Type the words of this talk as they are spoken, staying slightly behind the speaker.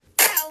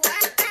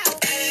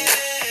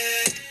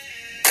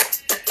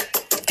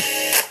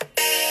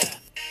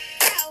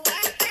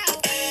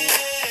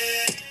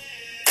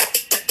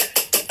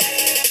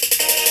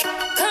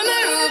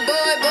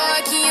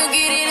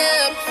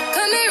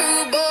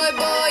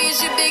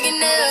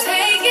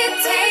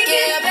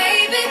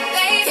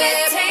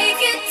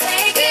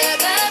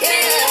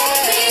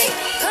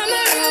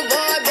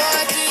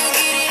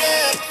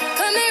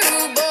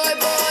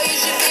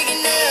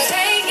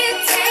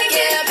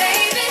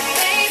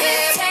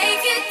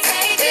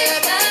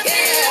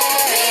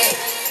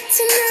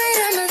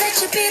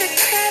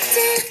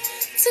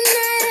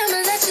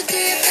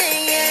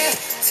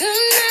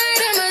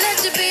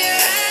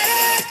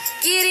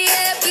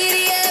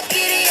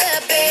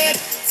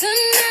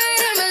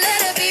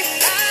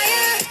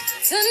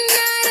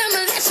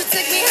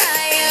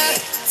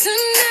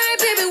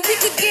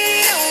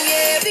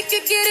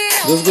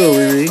Let's go,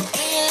 Riri.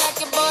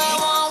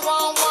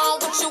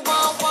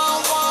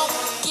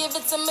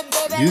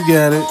 You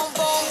got it.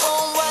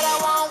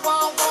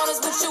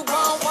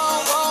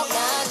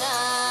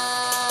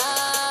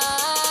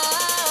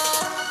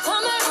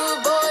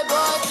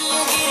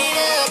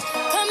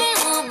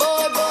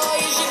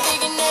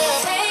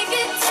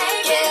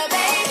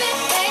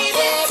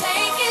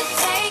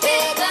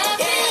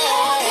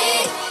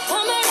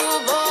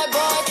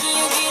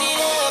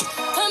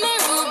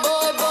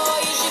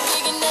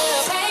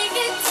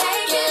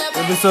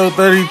 Episode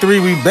 33,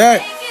 we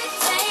back.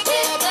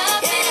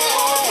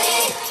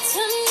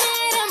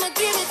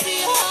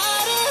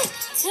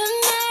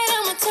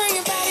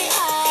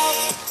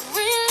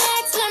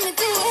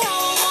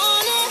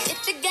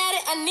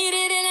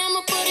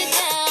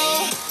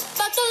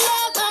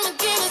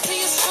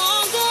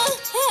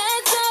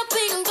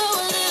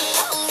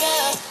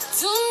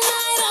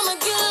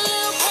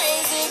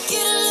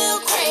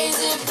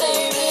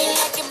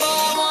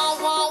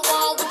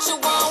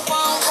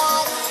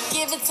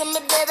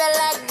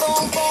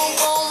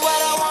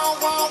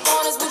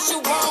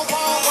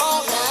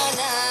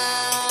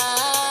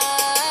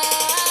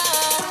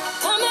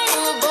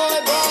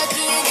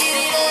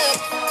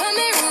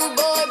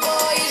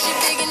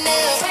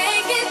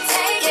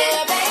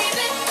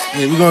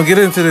 Yeah, we're gonna get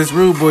into this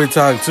rude boy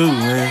talk too,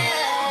 man.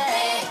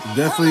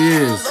 Definitely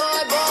is.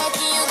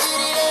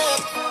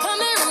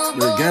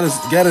 But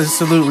gotta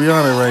salute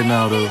Rihanna right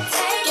now though.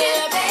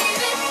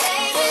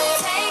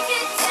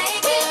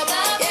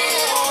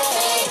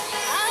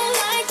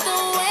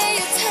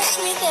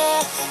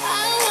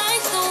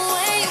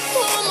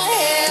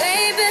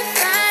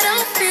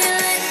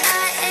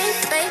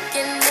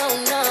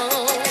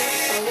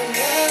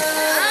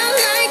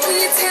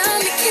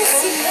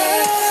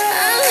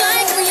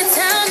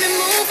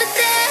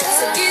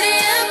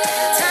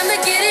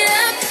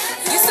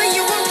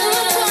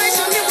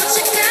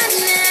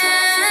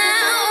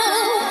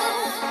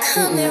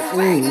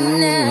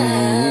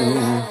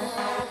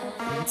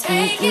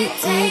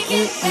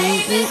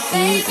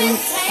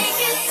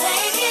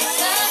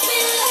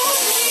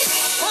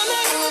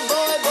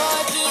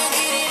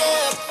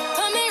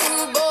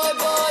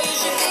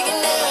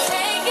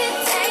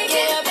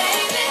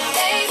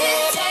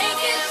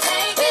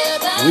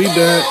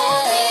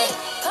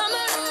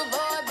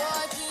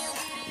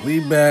 We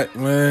back,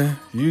 man.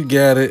 You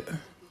got it.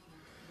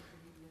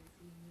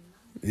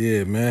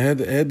 Yeah, man.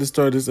 Had to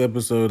start this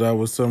episode out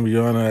with some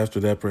Rihanna after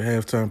that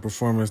halftime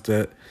performance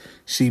that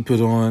she put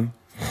on.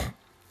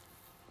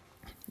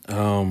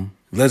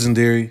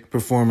 Legendary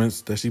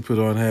performance that she put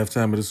on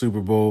halftime of the Super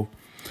Bowl.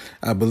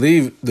 I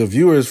believe the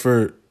viewers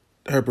for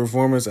her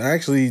performance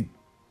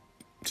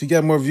she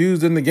got more views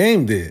than the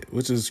game did,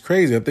 which is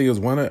crazy. I think it was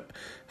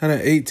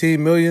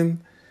 118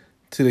 million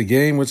to the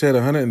game, which had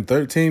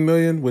 113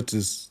 million, which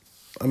is,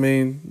 I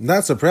mean,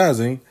 not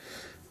surprising.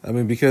 I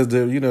mean, because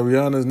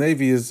Rihanna's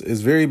Navy is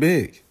very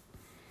big.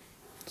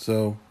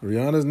 So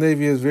Rihanna's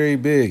Navy is very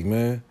big,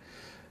 man.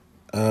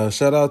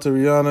 Shout out to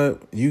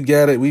Rihanna. You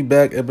got it. We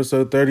back,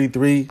 episode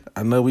 33.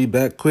 I know we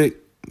back quick.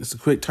 It's a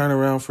quick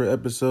turnaround for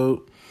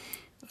episode.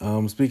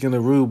 Speaking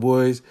of rude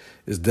boys,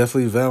 it's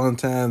definitely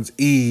Valentine's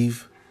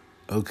Eve.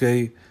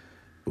 Okay,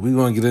 we're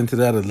gonna get into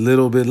that a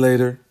little bit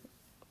later.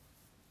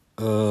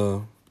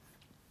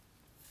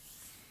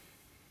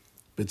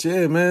 But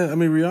yeah, man. I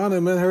mean,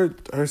 Rihanna, man,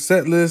 her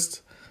set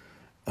list.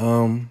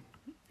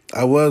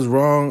 I was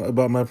wrong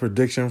about my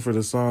prediction for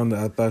the song that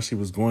I thought she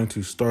was going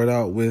to start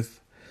out with,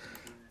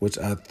 which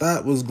I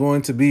thought was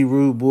going to be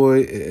Rude Boy.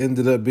 It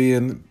ended up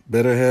being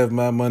Better Have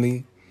My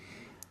Money.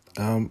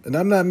 And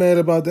I'm not mad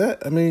about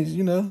that. I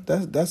mean,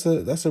 that's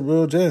a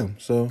real jam.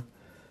 So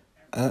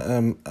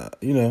I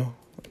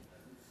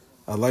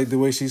like the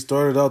way she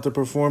started out the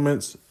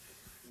performance.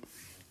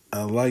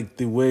 I like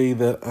the way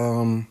that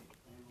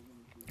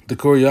the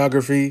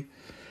choreography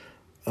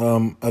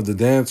of the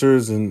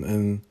dancers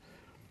and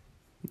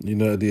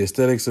the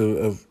aesthetics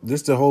of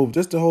just the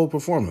whole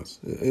performance.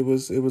 It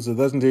was a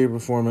legendary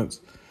performance.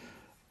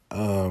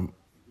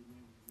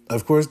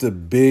 Of course, the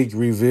big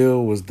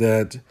reveal was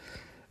that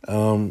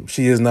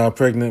she is now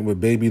pregnant with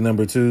baby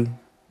number 2,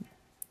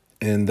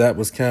 and that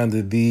was kind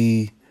of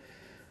that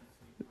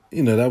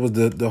was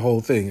the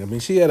whole thing. I mean,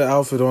 she had an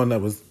outfit on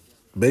that was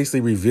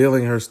basically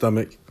revealing her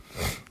stomach,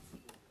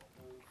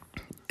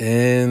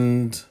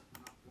 and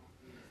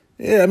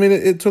yeah, I mean,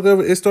 it took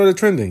over. It started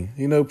trending.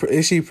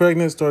 Is she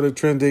pregnant? Started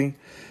trending.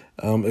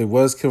 It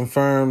was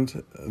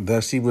confirmed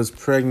that she was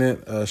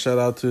pregnant. Shout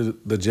out to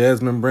the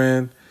Jasmine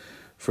brand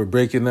for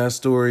breaking that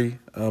story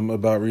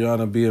about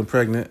Rihanna being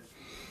pregnant.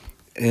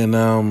 And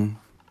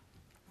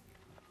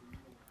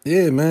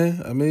yeah,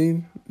 man. I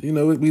mean, we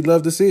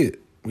love to see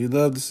it. We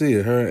love to see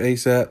it. Her and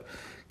ASAP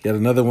got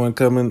another one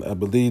coming. I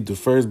believe the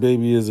first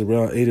baby is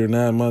around 8 or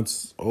 9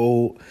 months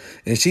old,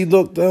 and she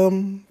looked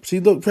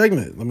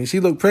pregnant. I mean, she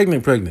looked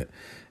pregnant.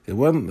 It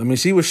wasn't. I mean,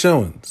 she was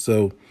showing.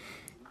 So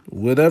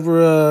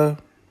whatever.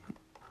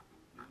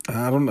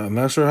 I don't know. I'm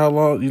not sure how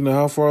long.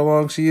 How far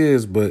along she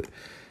is, but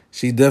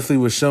she definitely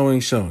was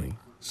showing.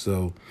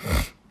 So,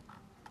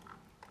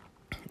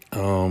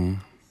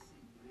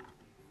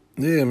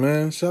 Yeah,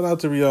 man. Shout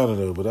out to Rihanna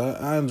though, but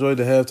I enjoyed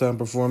the halftime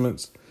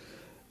performance.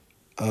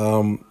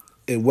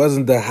 It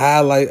wasn't the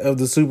highlight of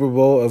the Super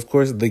Bowl. Of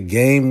course, the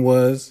game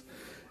was,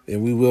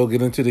 and we will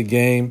get into the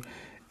game.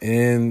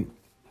 And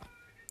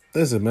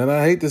listen, man,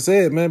 I hate to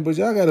say it, man, but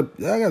y'all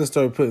gotta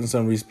start putting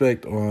some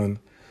respect on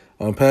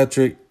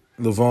Patrick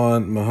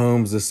LeVon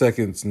Mahomes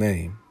II's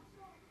name.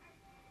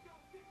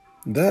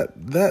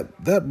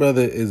 That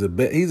brother is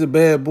he's a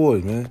bad boy,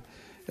 man.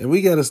 And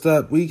we gotta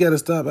stop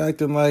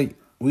acting like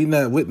we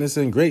not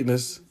witnessing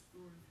greatness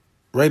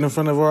right in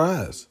front of our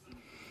eyes.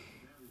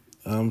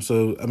 I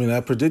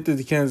predicted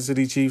the Kansas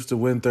City Chiefs to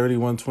win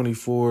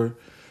 31-24.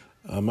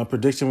 My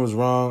prediction was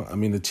wrong. I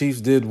mean, the Chiefs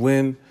did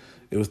win.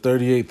 It was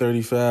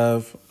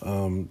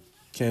 38-35.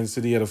 Kansas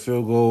City had a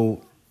field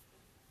goal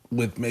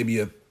with maybe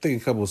a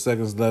couple of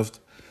seconds left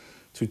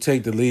to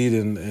take the lead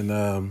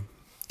and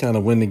kind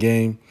of win the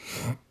game.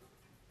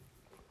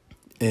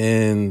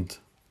 And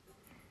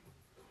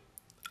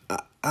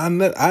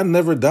I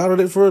never doubted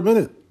it for a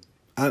minute.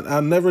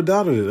 I never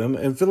doubted it.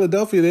 In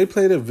Philadelphia, they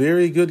played a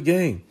very good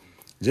game.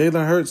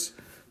 Jalen Hurts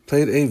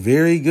played a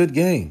very good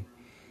game.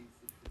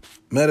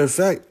 Matter of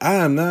fact, I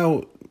am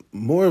now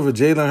more of a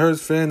Jalen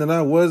Hurts fan than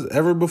I was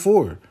ever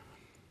before.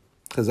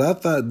 Because I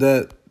thought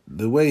that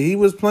the way he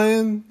was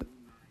playing,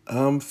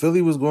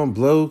 Philly was going to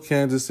blow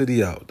Kansas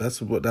City out.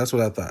 That's what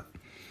I thought.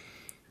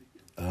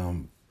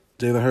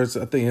 Jalen Hurts,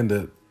 I think,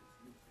 ended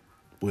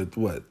with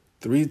what?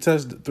 Three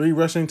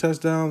rushing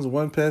touchdowns,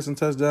 one passing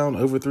touchdown,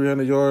 over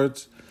 300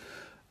 yards.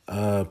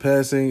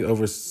 Passing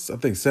over, I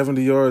think,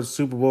 70 yards,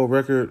 Super Bowl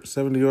record,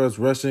 70 yards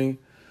rushing.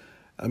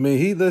 I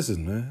mean,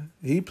 listen, man.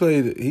 He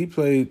played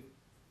an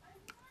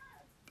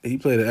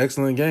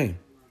excellent game.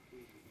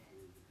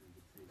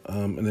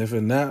 And if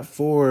it not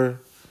for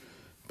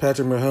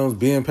Patrick Mahomes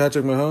being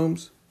Patrick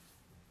Mahomes,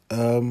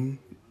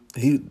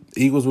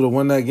 Eagles would have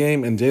won that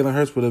game, and Jalen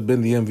Hurts would have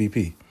been the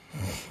MVP.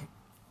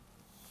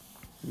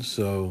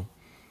 So,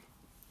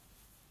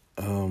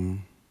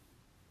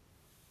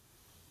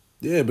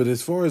 yeah, but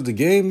as far as the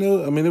game,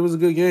 though, I mean, it was a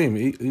good game.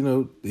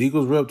 The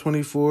Eagles were up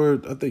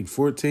 24, I think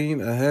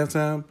 14 at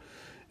halftime.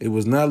 It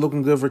was not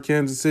looking good for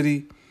Kansas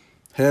City.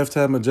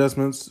 Halftime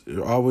adjustments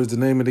are always the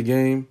name of the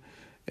game.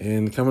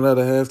 And coming out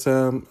of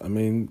halftime, I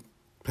mean,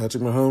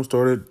 Patrick Mahomes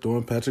started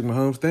doing Patrick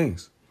Mahomes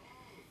things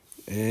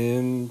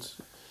and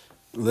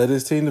led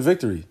his team to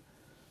victory.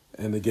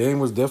 And the game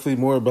was definitely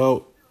more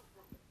about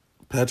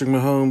Patrick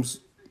Mahomes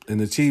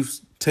and the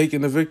Chiefs taking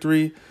the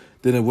victory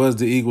than it was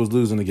the Eagles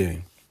losing the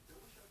game.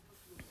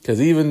 Because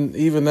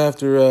even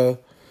after,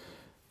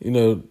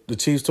 the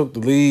Chiefs took the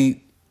lead,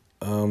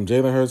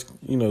 Jalen Hurts,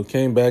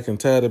 came back and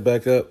tied it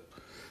back up.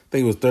 I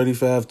think it was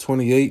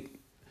 35-28.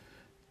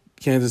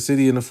 Kansas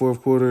City in the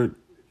fourth quarter.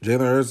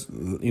 Jalen Hurts,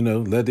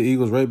 led the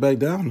Eagles right back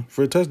down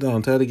for a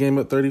touchdown, tied the game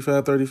up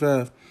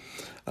 35-35.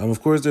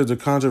 Of course, there's a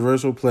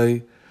controversial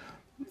play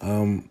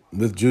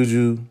with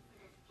Juju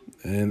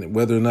and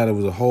whether or not it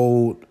was a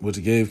hold,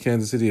 which gave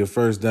Kansas City a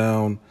first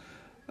down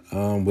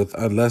with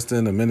less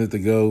than a minute to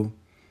go,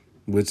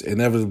 which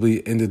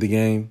inevitably ended the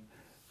game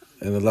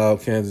and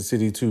allowed Kansas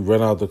City to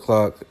run out the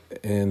clock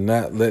and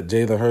not let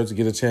Jalen Hurts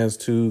get a chance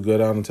to go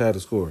down and tie the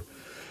score.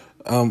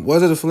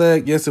 Was it a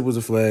flag? Yes, it was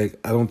a flag.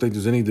 I don't think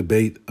there's any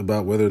debate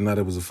about whether or not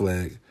it was a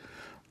flag.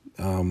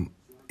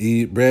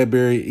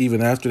 Bradbury,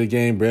 even after the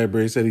game,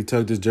 Bradbury said he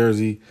tugged his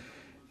jersey.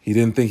 He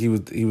didn't think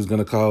he was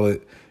going to call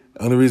it.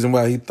 The only reason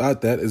why he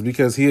thought that is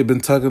because he had been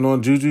tugging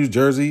on Juju's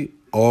jersey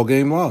all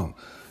game long.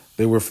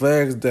 There were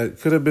flags that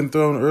could have been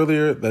thrown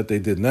earlier that they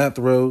did not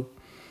throw.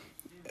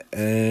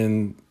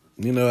 And,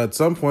 at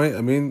some point,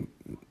 I mean,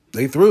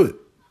 they threw it.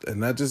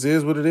 And that just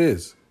is what it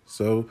is.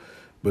 So,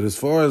 but as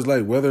far as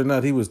like whether or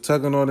not he was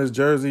tugging on his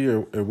jersey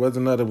or whether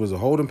or not it was a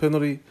holding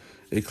penalty,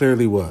 it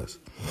clearly was.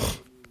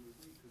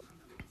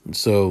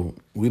 So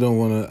we don't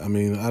want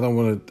to, I don't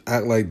want to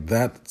act like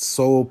that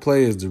sole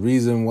play is the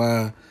reason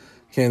why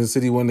Kansas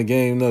City won the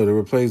game. No, there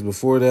were plays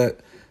before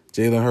that.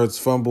 Jalen Hurts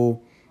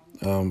fumble.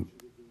 The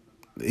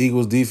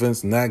Eagles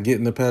defense not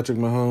getting to Patrick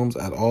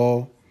Mahomes at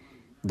all.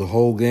 The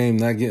whole game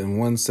not getting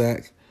one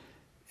sack.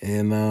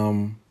 And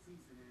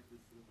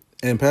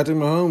Patrick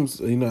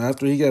Mahomes,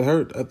 after he got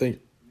hurt, I think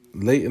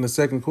late in the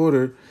second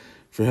quarter,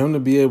 for him to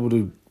be able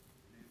to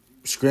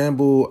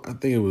scramble, I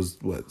think it was,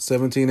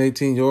 17,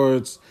 18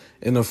 yards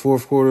in the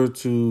fourth quarter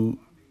to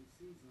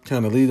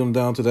kind of lead them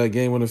down to that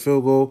game-winning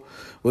field goal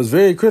was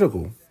very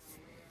critical.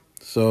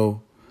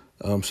 So,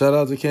 shout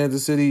out to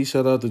Kansas City.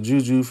 Shout out to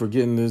Juju for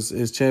getting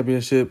his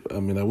championship. I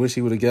wish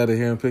he would have got it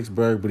here in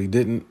Pittsburgh, but he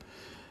didn't.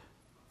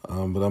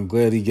 But I'm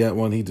glad he got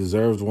one. He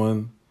deserves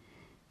one.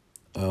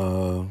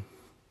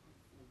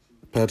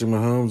 Patrick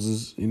Mahomes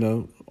is, he's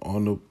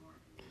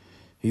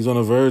on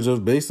the verge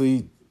of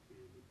basically,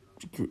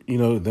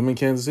 them in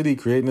Kansas City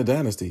creating a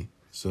dynasty.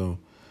 So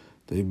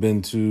they've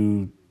been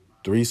to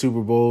 3 Super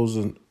Bowls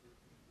in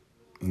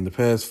the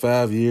past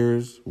 5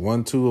 years,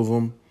 won 2 of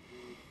them.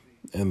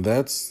 And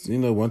that's,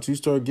 once you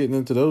start getting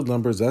into those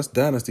numbers, that's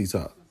dynasty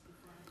talk.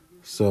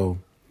 So,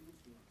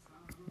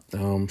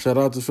 Shout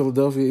out to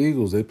Philadelphia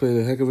Eagles. They played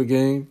a heck of a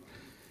game.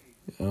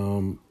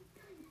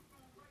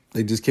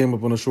 They just came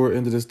up on the short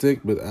end of the stick,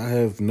 but I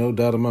have no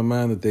doubt in my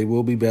mind that they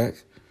will be back.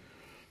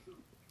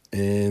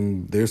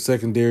 And their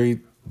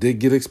secondary did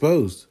get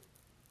exposed,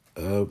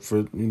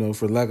 for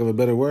lack of a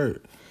better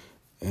word.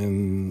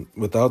 And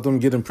without them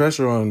getting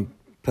pressure on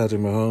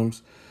Patrick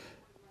Mahomes,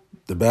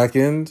 the back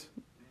end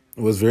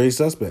was very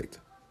suspect.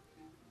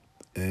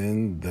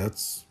 And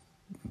that's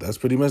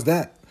pretty much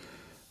that.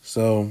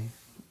 So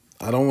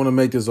I don't want to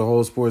make this a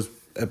whole sports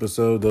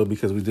episode, though,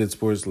 because we did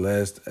sports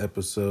last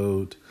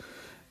episode.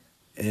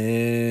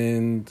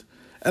 And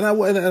I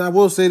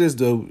will say this,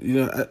 though.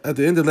 At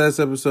the end of last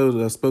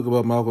episode, I spoke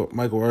about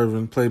Michael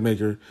Irvin,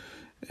 playmaker,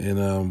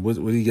 and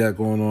what he got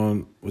going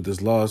on with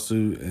this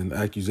lawsuit and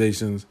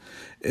accusations.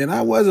 And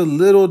I was a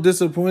little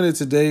disappointed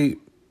today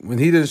when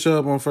he didn't show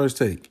up on First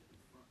Take.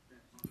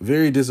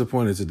 Very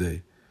disappointed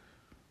today.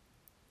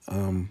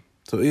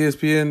 So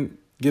ESPN,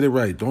 get it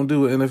right. Don't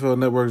do what NFL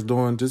Network's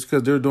doing. Just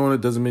because they're doing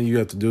it doesn't mean you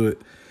have to do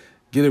it.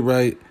 Get it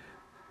right.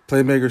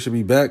 Playmaker should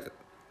be back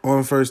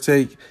on First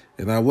Take.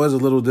 And I was a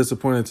little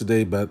disappointed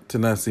today to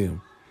not see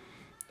him.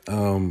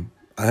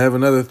 I have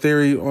another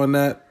theory on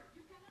that,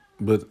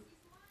 but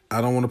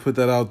I don't want to put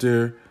that out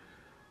there.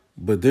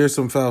 But there's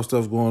some foul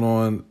stuff going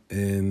on,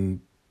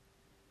 and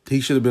he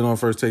should have been on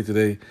First Take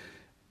today,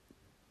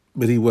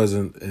 but he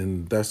wasn't,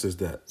 and that's just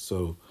that.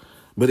 So,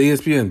 but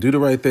ESPN, do the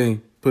right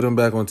thing. Put him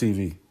back on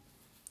TV.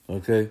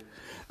 Okay?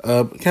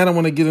 Kind of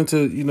want to get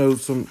into,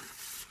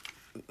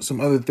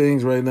 some other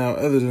things right now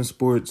other than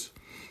sports.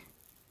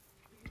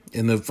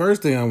 And the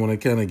first thing I want to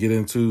kind of get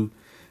into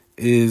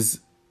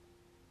is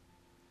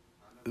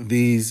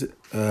these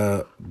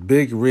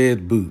big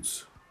red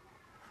boots.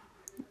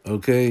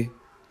 Okay?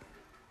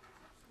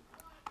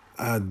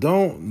 I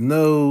don't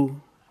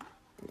know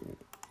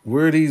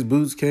where these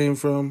boots came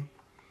from.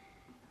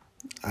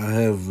 I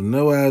have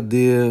no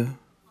idea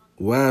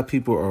why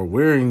people are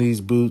wearing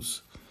these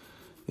boots.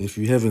 If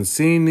you haven't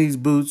seen these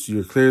boots,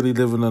 you're clearly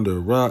living under a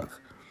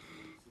rock.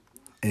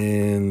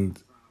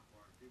 And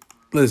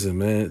listen,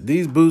 man,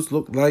 these boots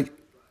look like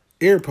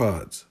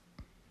AirPods.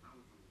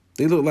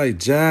 They look like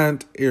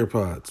giant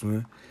AirPods,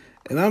 man.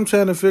 And I'm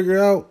trying to figure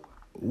out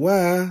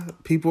why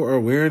people are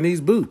wearing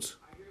these boots.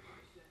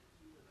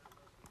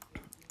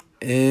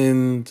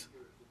 And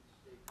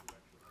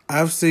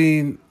I've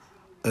seen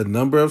a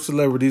number of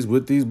celebrities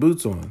with these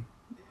boots on.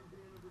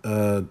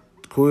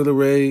 Coi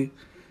Leray,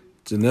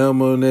 Janelle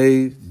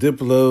Monáe,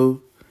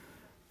 Diplo,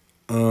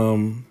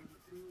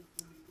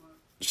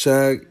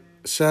 Shai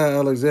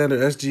Alexander,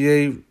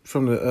 SGA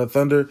from the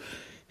Thunder.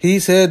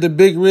 He's had the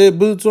big red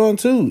boots on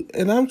too.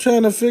 And I'm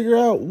trying to figure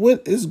out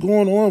what is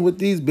going on with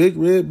these big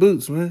red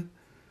boots, man.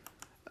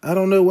 I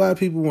don't know why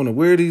people want to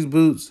wear these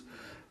boots.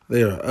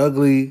 They are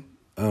ugly.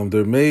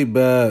 They're made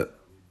by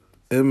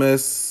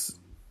MSCHF.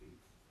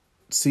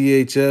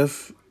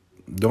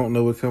 Don't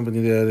know what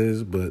company that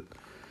is, but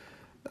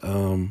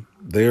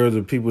they are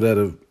the people that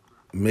have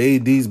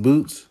made these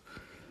boots.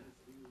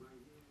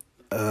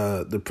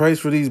 The price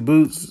for these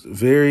boots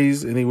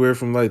varies anywhere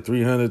from like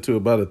 $300 to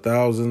about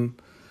 $1,000.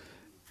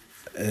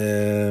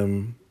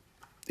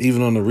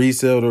 Even on the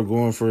resale, they're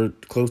going for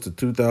close to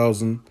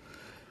 $2,000.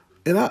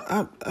 And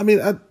I mean,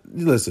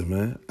 listen,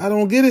 man, I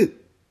don't get it.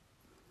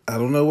 I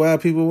don't know why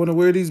people want to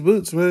wear these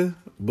boots, man.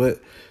 But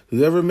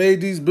whoever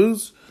made these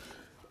boots,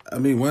 I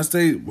mean, once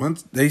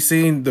they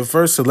seen the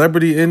first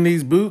celebrity in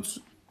these boots,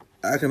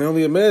 I can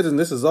only imagine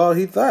this is all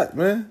he thought,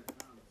 man.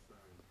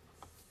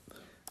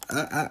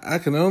 I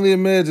can only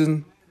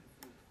imagine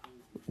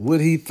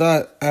what he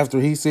thought after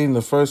he seen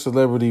the first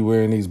celebrity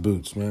wearing these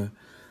boots, man.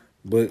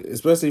 But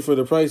especially for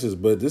the prices.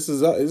 But this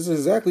is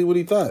exactly what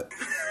he thought.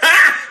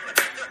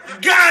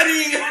 Got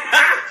him!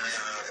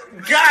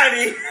 Got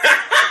him!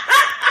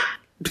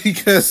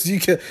 Because you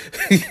get.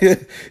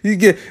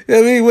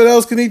 I mean, what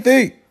else can he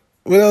think?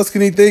 What else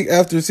can he think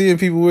after seeing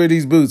people wear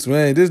these boots,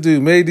 man? This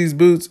dude made these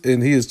boots,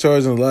 and he is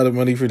charging a lot of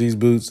money for these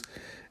boots.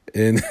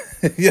 And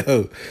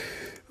yo,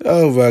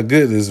 oh my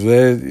goodness,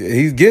 man,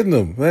 he's getting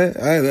them, man.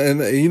 And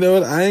you know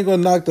what? I ain't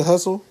gonna knock the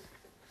hustle.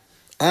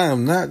 I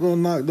am not gonna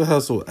knock the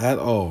hustle at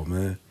all,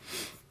 man.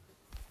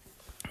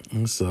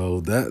 And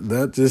so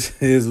that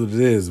just is what it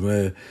is,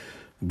 man.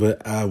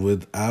 But I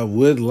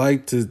would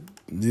like to,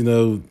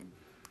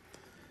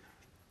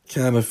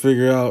 kind of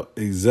figure out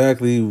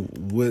exactly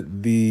what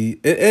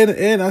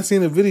and I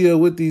seen a video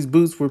with these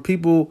boots where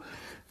people,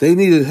 they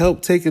needed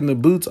help taking the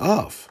boots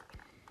off.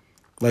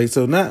 Like,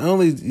 so not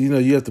only,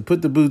 you have to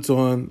put the boots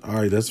on, all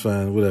right, that's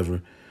fine,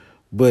 whatever.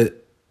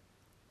 But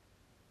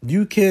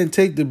you can't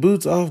take the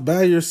boots off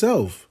by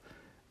yourself.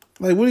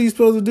 Like, what are you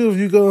supposed to do if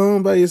you go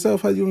home by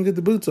yourself? How you gonna get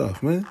the boots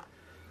off, man?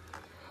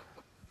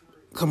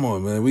 Come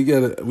on, man. We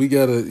gotta,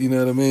 you know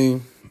what I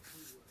mean?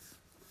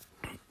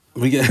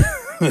 We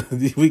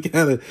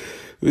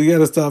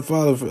gotta stop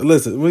falling for.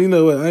 Listen, well, you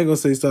know what? I ain't gonna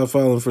say stop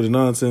falling for the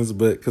nonsense,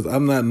 but because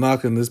I'm not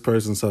knocking this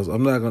person's house.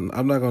 I'm not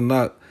gonna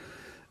knock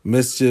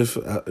Mischief,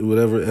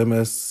 whatever,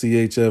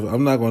 MSCHF.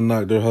 I'm not gonna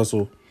knock their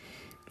hustle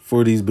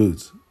for these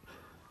boots.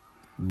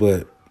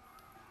 But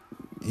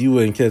You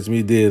wouldn't catch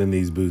me dead in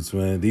these boots,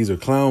 man. These are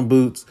clown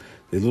boots.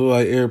 They look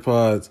like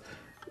AirPods.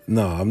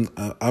 No,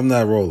 I'm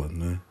not rolling,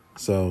 man.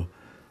 So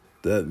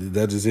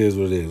that just is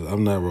what it is.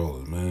 I'm not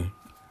rolling, man.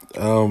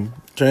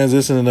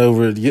 Transitioning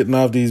over, getting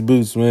off these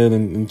boots, man,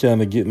 and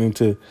kind of getting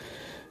into,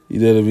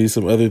 to be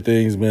some other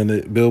things, man.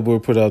 That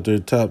Billboard put out their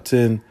top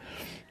 10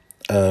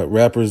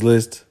 rappers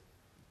list,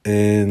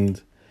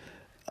 and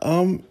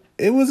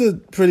it was a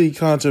pretty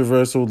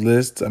controversial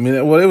list. I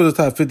mean, well, it was a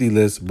top 50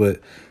 list,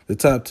 but the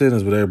top 10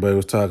 is what everybody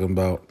was talking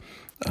about.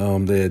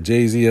 They had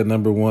Jay-Z at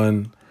number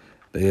 1.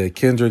 They had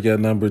Kendrick at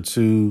number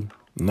 2.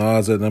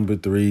 Nas at number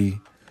 3.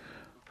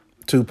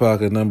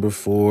 Tupac at number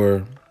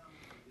 4.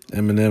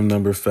 Eminem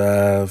number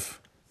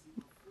 5.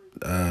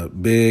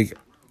 Big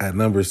at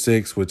number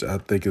 6, which I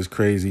think is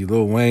crazy.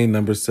 Lil Wayne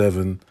number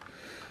 7.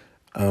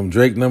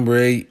 Drake number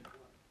 8.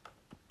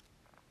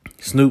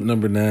 Snoop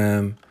number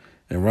 9.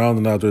 And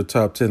rounding out their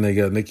top 10, they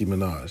got Nicki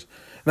Minaj.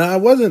 Now I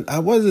wasn't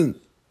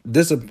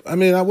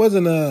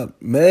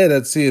mad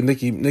at seeing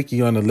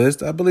Nicki on the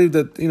list. I believe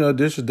that,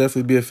 there should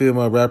definitely be a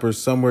female rapper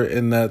somewhere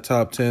in that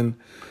top 10.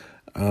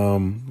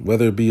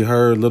 Whether it be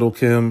her, Lil'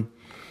 Kim.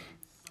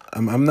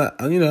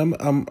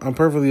 I'm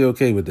perfectly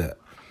okay with that.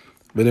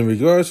 But in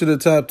regards to the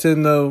top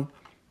 10 though,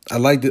 I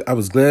liked it. I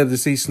was glad to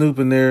see Snoop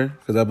in there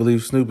because I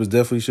believe Snoop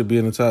definitely should be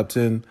in the top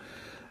 10.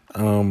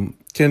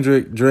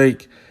 Kendrick,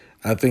 Drake,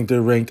 I think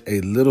they're ranked a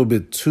little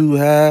bit too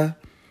high,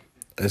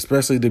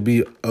 especially to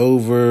be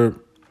over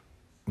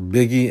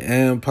Biggie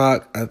and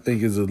Pac. I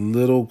think is a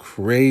little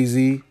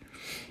crazy.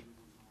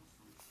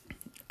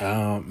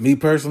 Me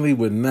personally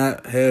would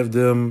not have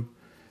them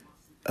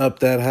up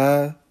that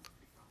high.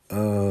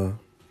 And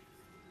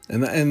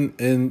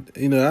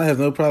I have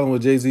no problem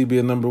with Jay-Z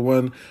being number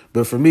 1,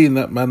 but for me,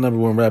 my number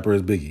 1 rapper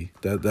is Biggie.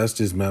 That's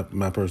just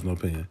my personal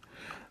opinion.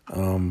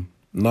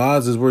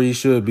 Nas is where he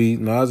should be.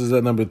 Nas is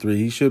at number 3.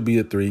 He should be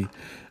at 3.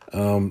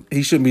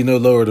 He shouldn't be no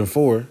lower than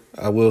 4.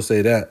 I will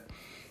say that.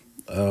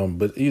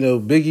 But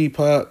Biggie,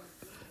 Pac,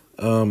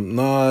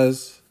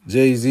 Nas,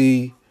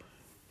 Jay-Z.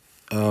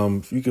 You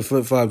can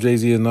flip-flop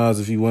Jay-Z and Nas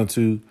if you want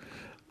to.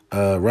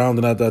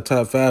 Rounding out that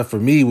top 5 for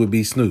me would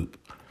be Snoop.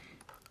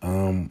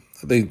 I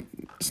think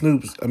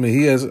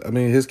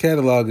his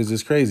catalog is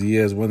just crazy. He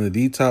has one of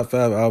the top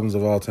 5 albums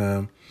of all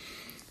time.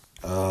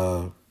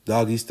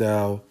 Doggy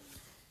Style.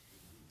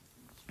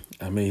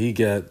 He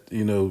got,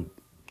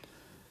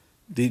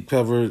 Deep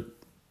Cover,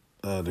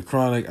 The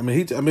Chronic.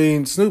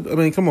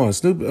 Snoop, come on.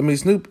 Snoop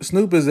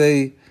is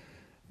a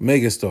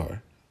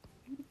megastar.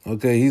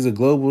 Okay, he's a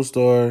global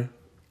star.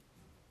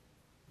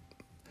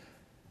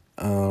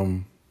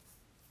 And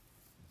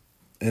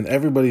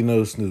everybody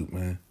knows Snoop,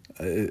 man.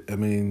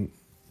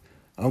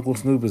 Uncle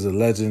Snoop is a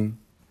legend.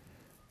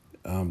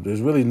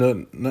 There's really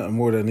nothing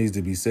more that needs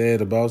to be said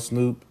about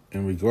Snoop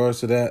in regards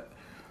to that.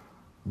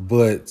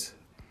 But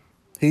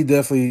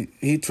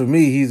for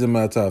me, he's in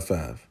my top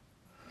 5.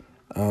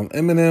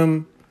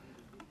 Eminem,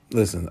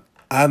 listen,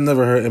 I've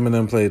never heard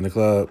Eminem play in the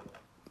club.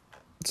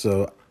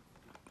 So,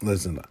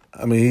 listen,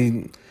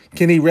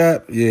 can he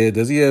rap? Yeah.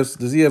 Does he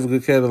have a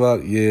good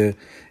catalog? Yeah.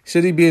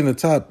 Should he be in the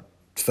top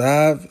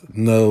 5?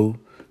 No.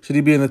 Should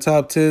he be in the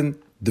top 10?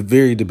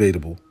 Very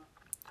debatable.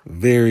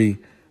 Very,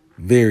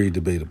 very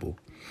debatable.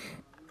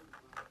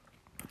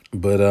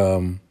 But,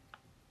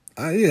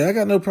 I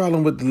got no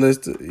problem with the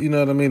list. You know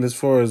what I mean? As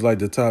far as like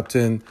the top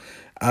 10,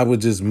 I would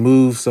just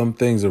move some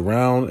things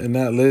around in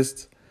that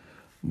list.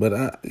 But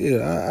I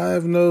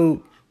have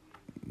no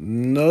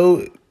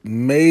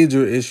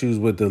major issues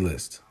with the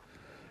list.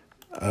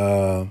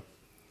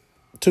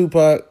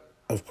 Tupac,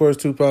 of course,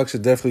 Tupac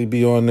should definitely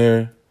be on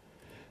there.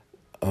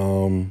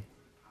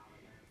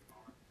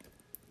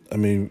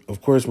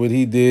 Of course, what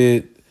he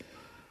did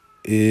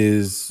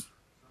is,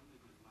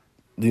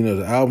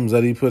 the albums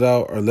that he put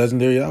out are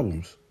legendary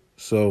albums.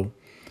 So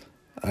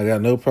I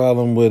got no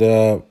problem with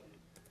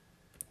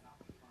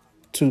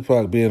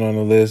Tupac being on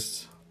the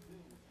list.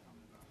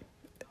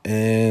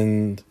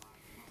 And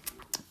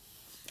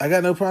I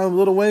got no problem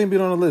with Lil Wayne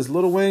being on the list.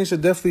 Lil Wayne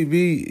should definitely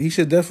be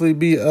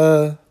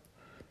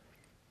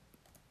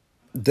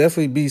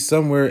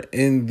somewhere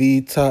in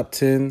the top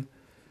 10.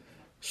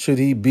 Should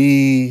he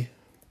be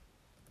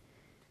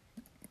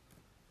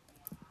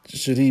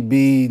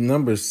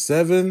number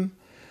 7?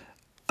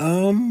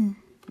 I'm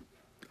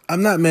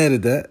not mad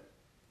at that.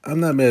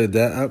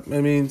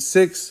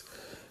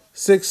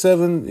 6,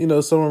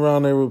 7, somewhere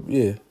around there.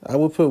 Yeah, I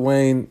would put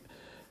Wayne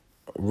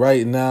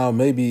right now,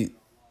 maybe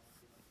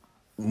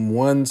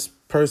one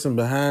person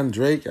behind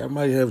Drake. I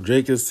might have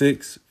Drake at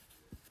 6,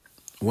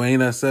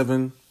 Wayne at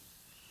 7,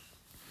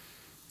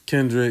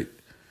 Kendrick,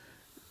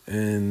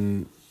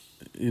 and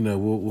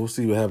we'll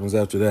see what happens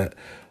after that.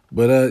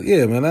 But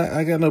yeah, man,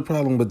 I got no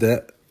problem with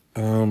that.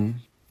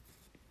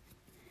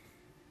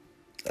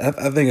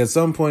 I think at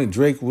some point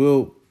Drake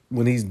will,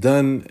 when he's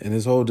done and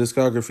his whole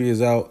discography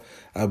is out,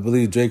 I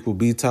believe Drake will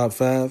be top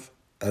 5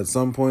 at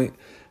some point.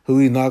 Who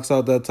he knocks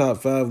out that top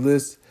 5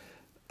 list,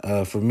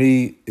 for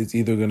me, it's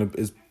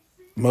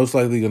most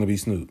likely going to be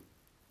Snoop.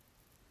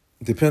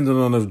 Depending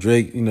on if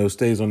Drake,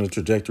 stays on the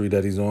trajectory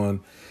that he's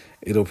on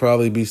it'll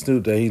probably be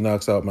Snoop that he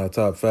knocks out my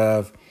top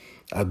 5.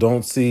 I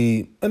know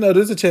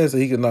there's a chance that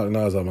he can knock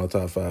Nas out my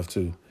top 5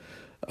 too.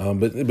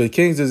 But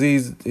King's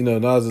Disease,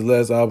 Nas'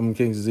 last album,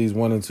 King's Disease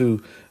 1 and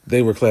 2,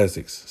 they were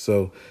classics.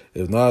 So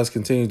if Nas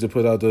continues to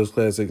put out those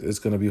classics, it's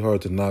going to be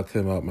hard to knock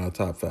him out my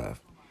top 5.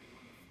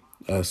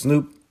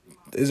 Snoop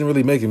isn't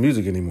really making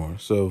music anymore,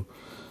 so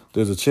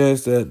there's a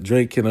chance that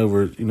Drake can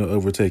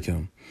overtake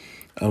him.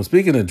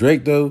 Speaking of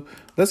Drake, though,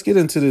 let's get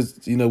into this.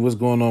 What's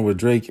going on with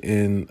Drake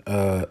and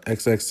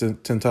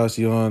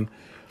XXXTentacion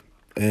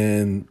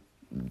and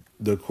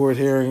the court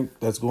hearing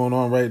that's going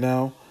on right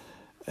now.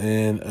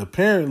 And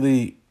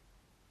apparently,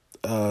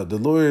 the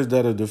lawyers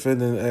that are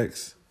defending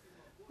X,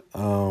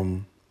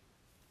 that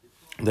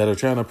are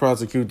trying to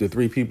prosecute the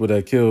 3 people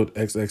that killed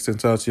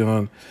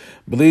XXXTentacion,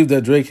 believe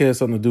that Drake has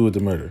something to do with the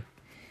murder.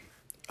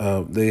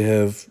 They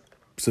have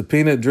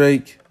subpoenaed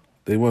Drake.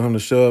 They want him to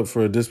show up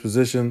for a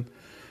disposition,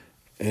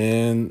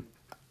 and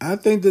I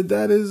think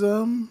that is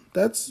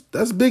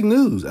that's big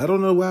news. I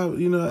don't know why.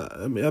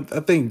 I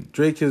think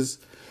Drake has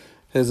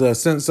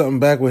sent something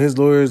back with his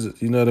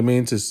lawyers. You know what I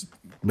mean, to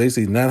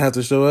basically not have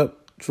to show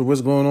up for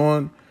what's going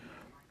on.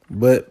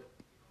 But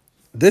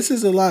this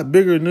is a lot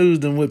bigger news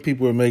than what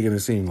people are making it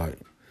seem like.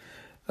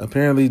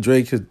 Apparently,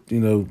 Drake had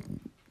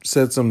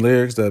said some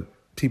lyrics that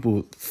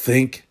people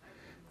think.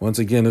 Once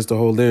again, it's the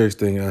whole lyrics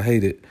thing. I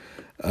hate it.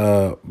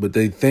 But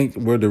they think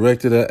were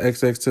directed at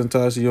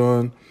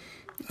XXXTentacion.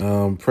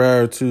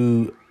 Prior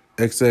to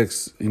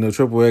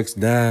Triple X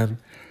dying,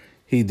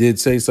 he did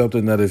say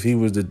something that if he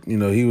was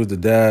the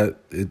dad,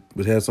 it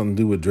would have something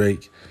to do with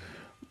Drake.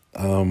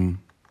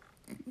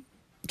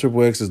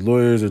 Triple X's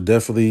lawyers are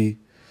definitely,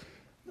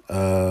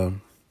 they're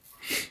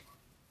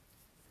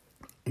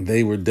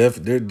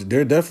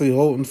definitely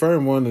holding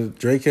firm on that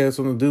Drake had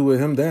something to do with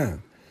him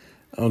dying.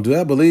 Do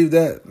I believe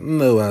that?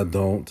 No, I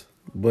don't.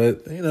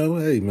 But,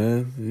 hey,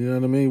 man, you know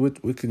what I mean?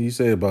 What can you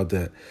say about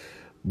that?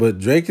 But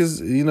Drake is,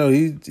 he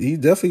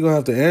definitely going to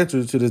have to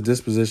answer to this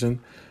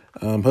disposition.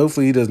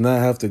 Hopefully he does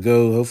not have to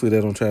go. Hopefully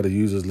they don't try to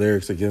use his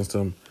lyrics against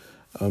him.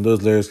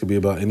 Those lyrics could be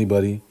about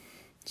anybody.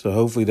 So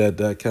hopefully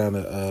that kind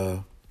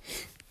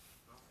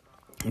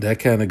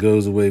of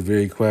goes away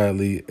very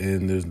quietly,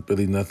 and there's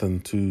really nothing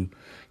to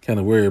kind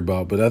of worry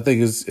about. But I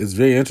think it's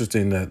very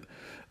interesting that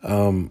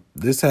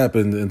this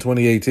happened in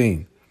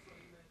 2018,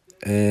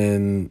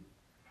 and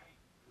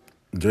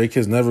Drake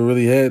has never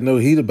really had no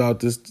heat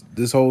about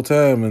this whole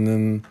time. And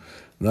then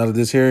now that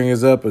this hearing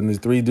is up, and the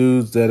 3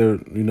 dudes that are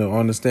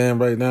on the stand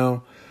right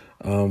now,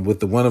 with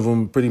the one of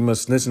them pretty much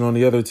snitching on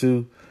the other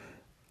 2,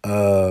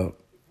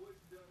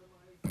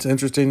 it's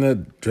interesting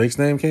that Drake's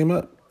name came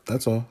up.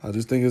 That's all. I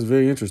just think it's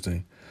very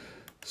interesting.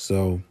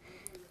 So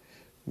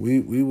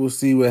we will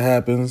see what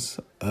happens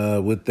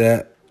with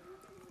that.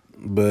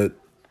 But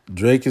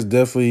Drake has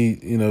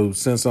definitely,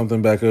 sent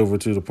something back over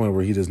to the point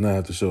where he does not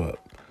have to show up.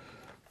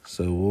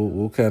 So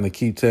we'll kind of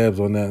keep tabs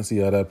on that and see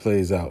how that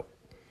plays out.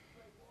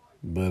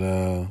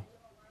 But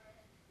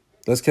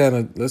let's kind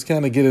of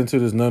get into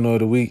this no of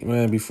the week,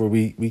 man, before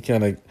we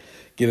kind of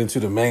get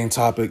into the main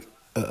topic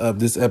of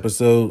this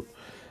episode.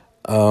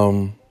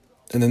 And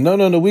the no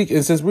of the week,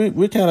 and since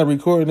we're kind of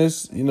recording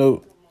this,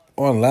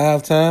 on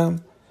live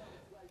time,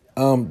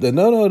 the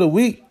no of the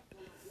week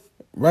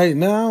right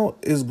now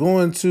is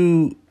going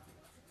to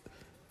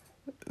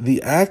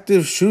the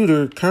active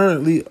shooter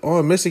currently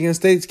on Michigan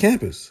State's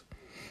campus.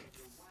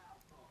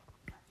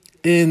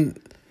 And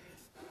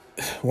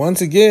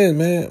once again,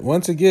 I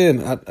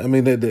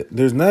mean,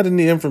 there's not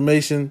any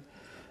information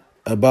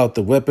about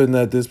the weapon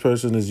that this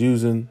person is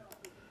using,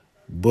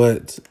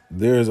 but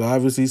there is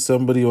obviously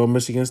somebody on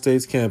Michigan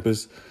State's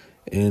campus,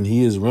 and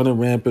he is running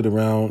rampant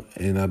around,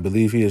 and I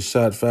believe he has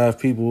shot 5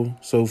 people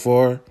so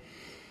far.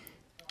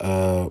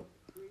 I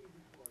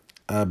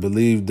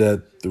believe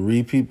that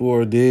 3 people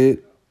are dead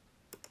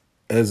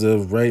as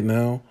of right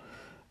now.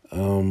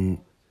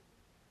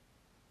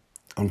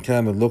 I'm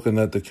kind of looking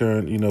at the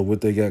current,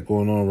 what they got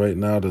going on right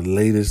now, the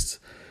latest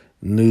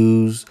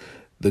news.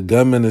 The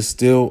gunman is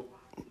still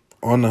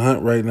on the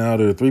hunt right now.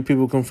 There are 3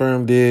 people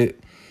confirmed dead.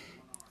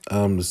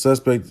 The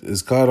suspect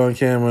is caught on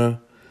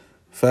camera.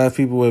 5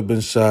 people have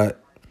been shot,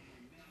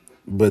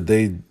 but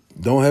they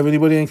don't have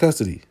anybody in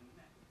custody.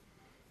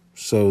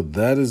 So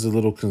that is a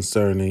little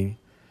concerning.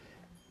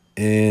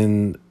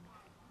 And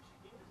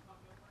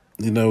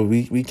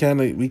we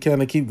kind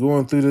of keep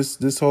going through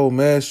this whole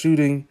mass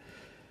shooting.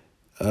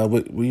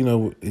 But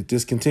it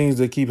just continues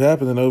to keep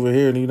happening over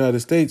here in the United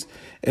States.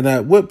 And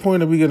at what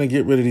point are we going to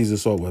get rid of these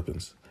assault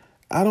weapons?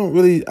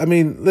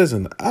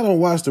 Listen, I don't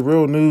watch the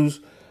real news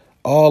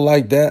all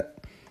like that.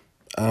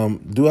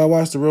 Do I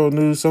watch the real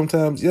news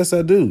sometimes? Yes,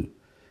 I do.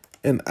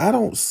 And I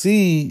don't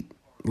see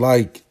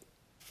like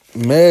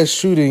mass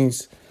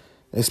shootings,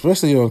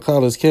 especially on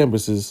college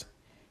campuses,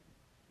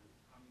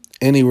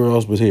 anywhere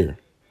else but here.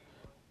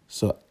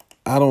 So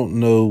I don't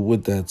know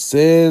what that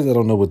says. I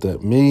don't know what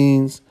that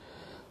means.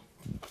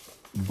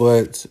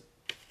 But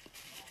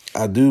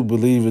I do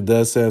believe it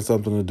does have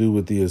something to do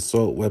with the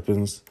assault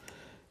weapons.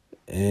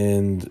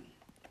 And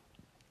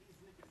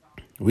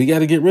we got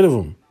to get rid of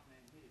them.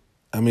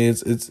 I mean,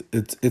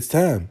 it's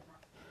time.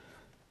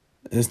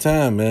 It's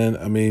time, man.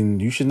 I mean,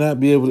 you should not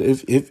be able to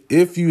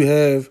if you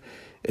have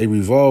a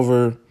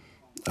revolver.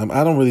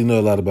 I don't really know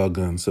a lot about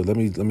guns, so let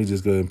me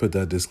just go ahead and put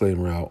that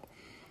disclaimer out.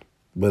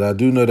 But I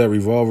do know that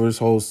revolvers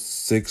hold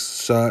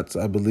 6 shots,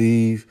 I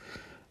believe.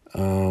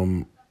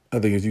 I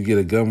think if you get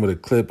a gun with a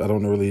clip, I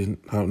don't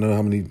know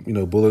how many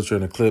bullets are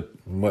in a clip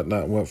and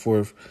whatnot, and what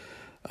forth.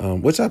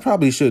 Which I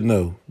probably should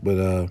know,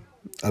 but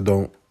I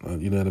don't.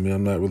 You know what I mean?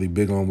 I'm not really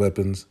big on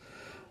weapons.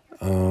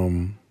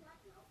 I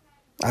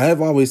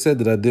have always said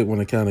that I did want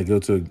to kind of go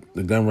to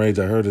the gun range.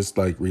 I heard it's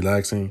like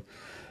relaxing,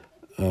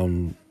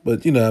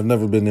 but I've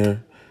never been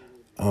there.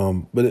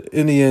 But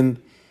in the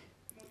end,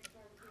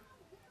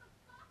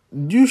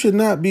 you should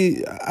not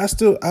be.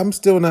 I'm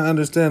still not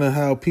understanding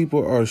how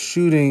people are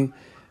shooting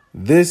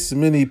this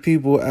many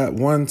people at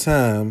one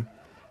time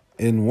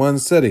in one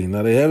setting.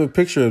 Now they have a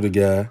picture of the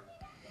guy.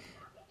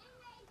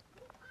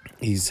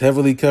 He's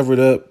heavily covered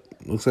up.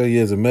 Looks like he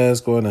has a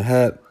mask on, a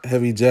hat,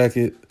 heavy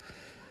jacket.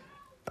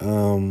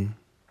 Yeah,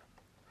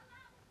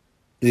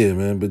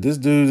 man. But this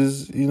dude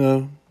is, he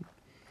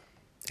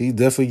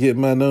definitely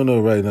getting my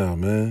no-no right now,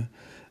 man.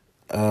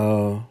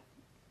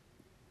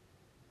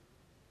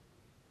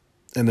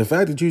 And the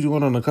fact that you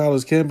going on a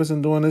college campus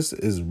and doing this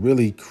is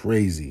really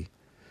crazy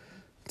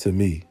to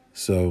me.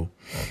 So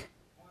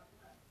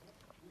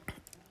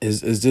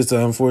it's just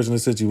an unfortunate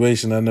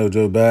situation. I know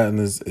Joe Biden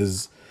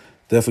is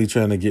definitely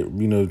trying to get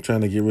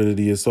rid of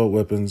the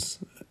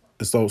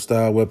assault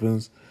style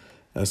weapons.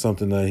 That's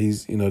something that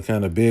he's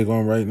kind of big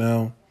on right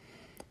now.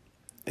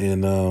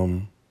 And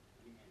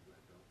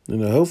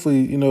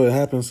hopefully it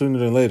happens sooner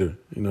than later.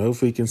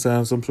 Hopefully he can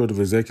sign some sort of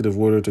executive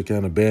order to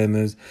kind of ban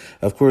this.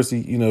 Of course,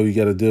 you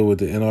got to deal with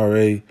the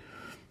NRA,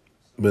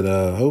 but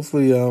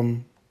hopefully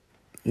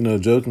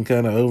Joe can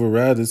kind of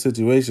override the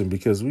situation,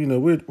 because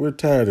we're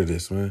tired of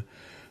this, man.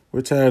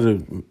 We're tired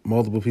of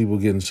multiple people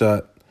getting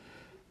shot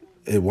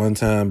at one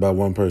time by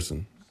one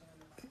person.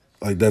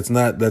 Like that's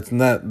not,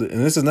 and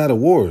this is not a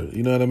war.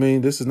 You know what I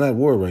mean? This is not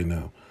war right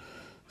now.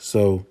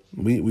 So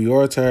we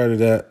are tired of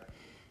that.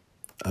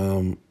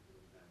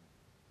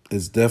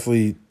 It's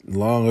definitely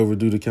long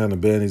overdue to kind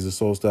of ban these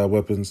assault style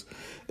weapons.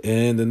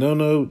 And the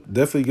no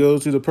definitely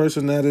goes to the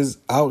person that is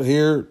out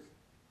here,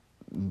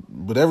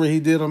 whatever he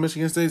did on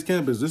Michigan State's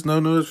campus. This no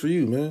is for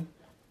you, man.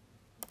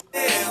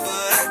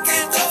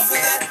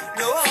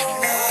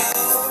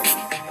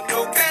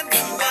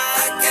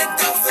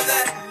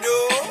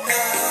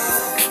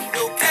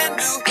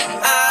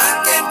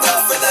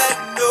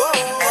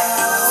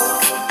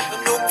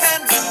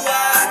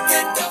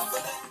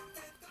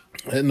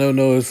 That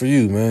no is for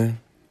you, man.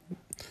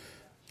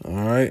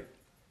 All right.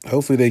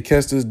 Hopefully they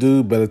catch this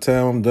dude by the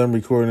time I'm done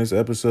recording this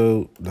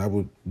episode. That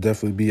would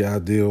definitely be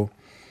ideal.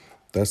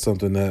 That's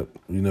something that,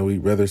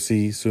 we'd rather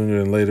see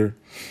sooner than later.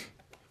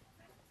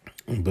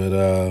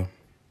 But,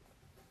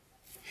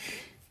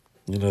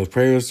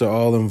 prayers to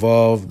all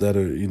involved that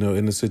are,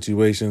 in the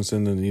situation.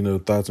 Sending,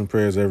 thoughts and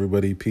prayers to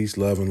everybody. Peace,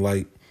 love, and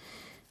light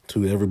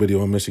to everybody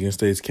on Michigan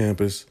State's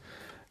campus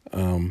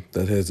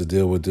that has to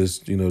deal with this,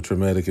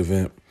 traumatic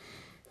event.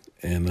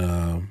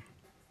 And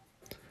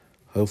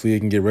hopefully it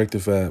can get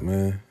rectified,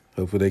 man.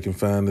 Hopefully they can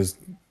find this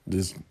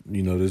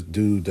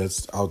dude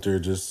that's out there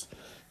just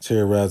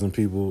terrorizing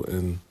people,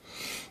 and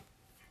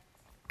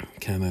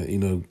kind of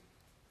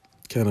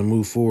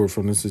move forward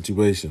from this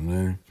situation,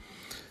 man.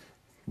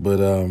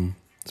 But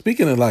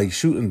speaking of like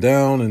shooting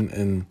down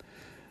and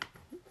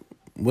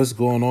what's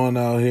going on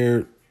out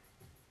here,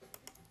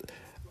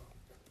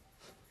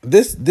 so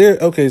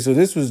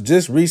this was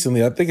just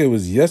recently. I think it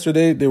was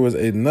yesterday. There was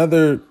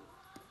another.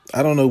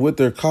 I don't know what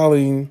they're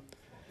calling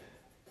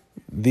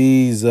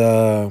these.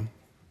 I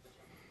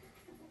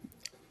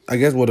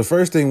guess. Well, the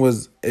first thing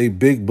was a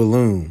big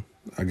balloon.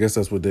 I guess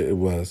that's what it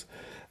was.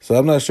 So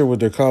I'm not sure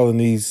what they're calling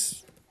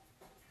these.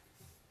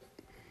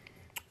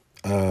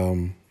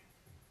 I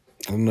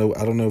don't know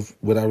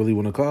what I really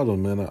want to call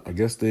them, man. I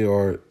guess they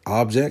are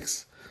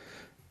objects.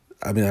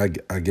 I mean,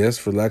 I guess,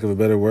 for lack of a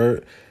better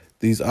word,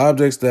 these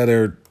objects that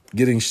are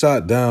getting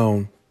shot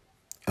down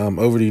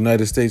over the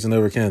United States and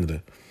over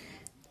Canada.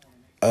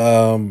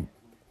 I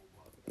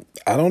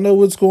don't know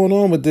what's going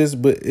on with this,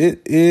 but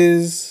it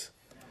is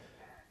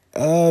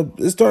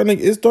it's starting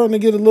to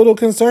get a little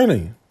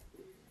concerning.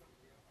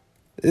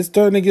 It's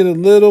starting to get a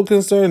little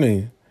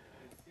concerning.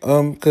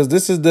 Because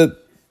this is the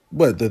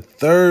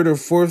third or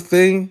fourth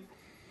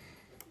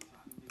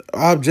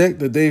object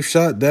that they've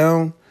shot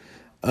down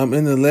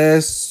in the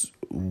last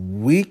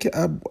week,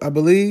 I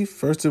believe.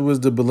 First it was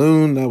the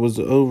balloon that was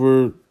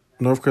over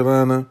North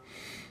Carolina.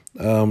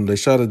 They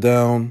shot it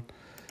down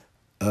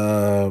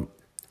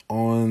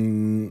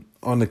on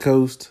the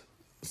coast,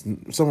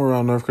 somewhere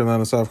around North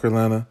Carolina, South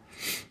Carolina.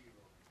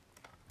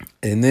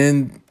 And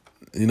then,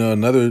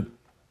 another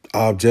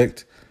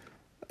object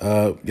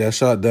got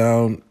shot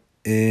down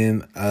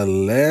in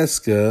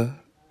Alaska,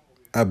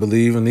 I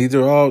believe. And these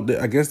are all,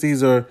 I guess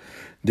they're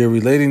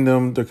relating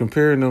them, they're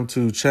comparing them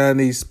to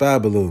Chinese spy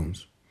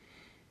balloons.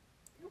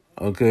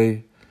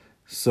 Okay.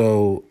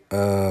 So,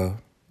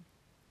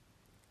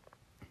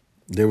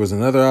 There was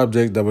another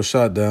object that was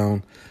shot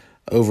down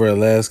over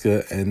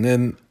Alaska, and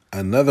then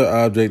another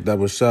object that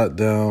was shot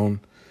down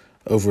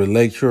over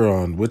Lake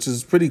Huron, which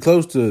is pretty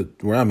close to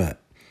where I'm at.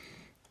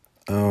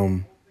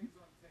 So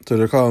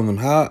they're calling them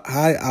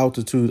high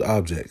altitude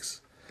objects.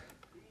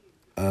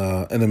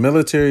 And the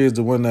military is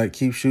the one that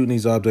keeps shooting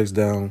these objects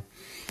down.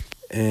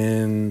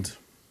 And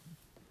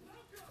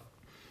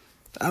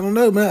I don't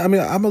know, man. I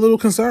mean, I'm a little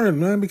concerned,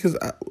 man, because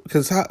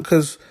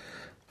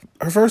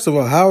first of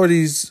all, how are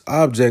these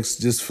objects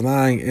just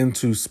flying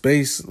into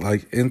space,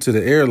 like into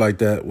the air like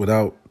that,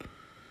 without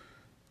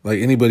like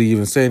anybody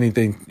even saying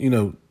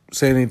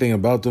anything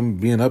about them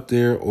being up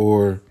there,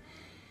 or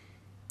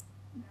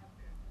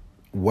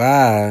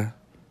why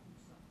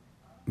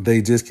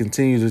they just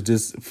continue to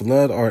just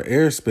flood our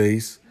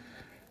airspace,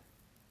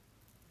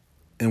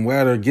 and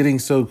why they're getting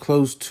so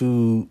close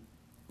to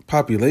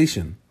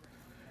population.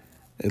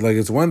 Like,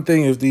 it's one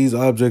thing if these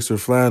objects are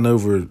flying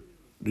over,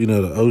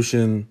 the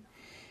ocean,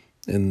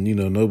 and,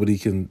 nobody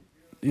can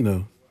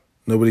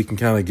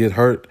kind of get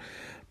hurt.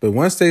 But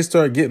once they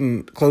start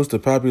getting close to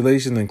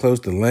population and close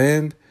to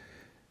land,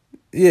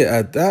 yeah,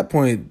 at that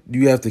point,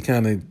 you have to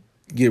kind of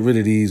get rid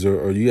of these,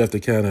 or you have to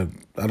kind of,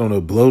 I don't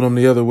know, blow them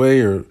the other way,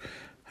 or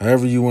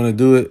however you want to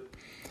do it.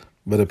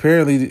 But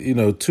apparently,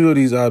 2 of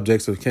these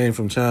objects have came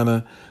from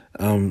China.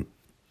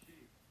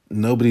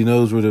 Nobody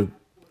knows where the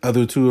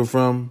other 2 are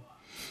from.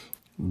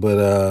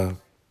 But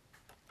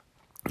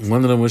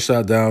one of them was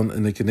shot down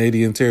in the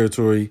Canadian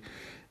territory,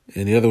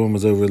 and the other one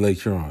was over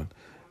Lake Huron.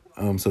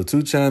 So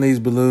 2 Chinese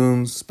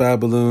balloons, spy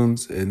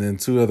balloons, and then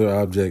 2 other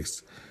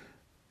objects.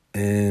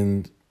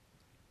 And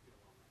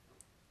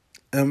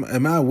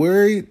am I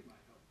worried?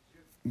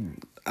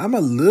 I'm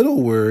a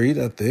little worried,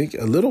 I think,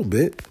 a little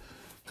bit,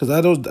 because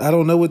I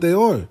don't know what they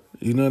are.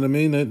 You know what I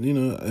mean? That,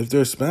 if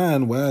they're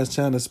spying, why is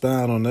China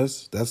spying on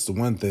us? That's the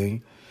one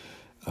thing.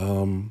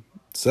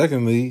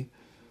 Secondly,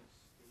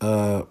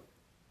 why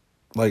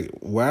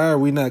are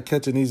we not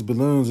catching these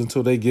balloons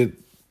until they get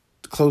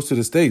close to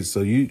the States?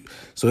 So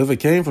if it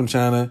came from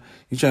China,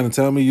 you trying to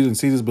tell me you didn't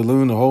see this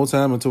balloon the whole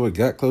time until it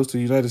got close to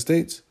the United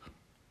States?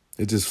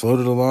 It just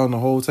floated along the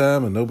whole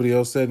time and nobody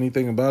else said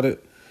anything about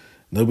it?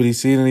 Nobody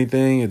seen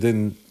anything? It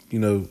didn't,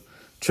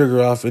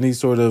 trigger off any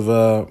sort of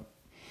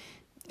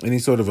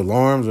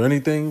alarms or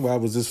anything while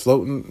it was just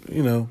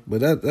floating, but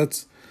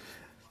that's,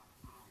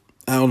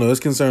 I don't know, it's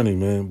concerning,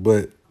 man.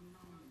 But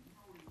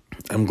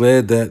I'm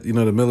glad that,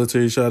 the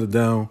military shot it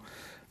down.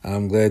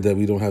 I'm glad that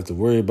we don't have to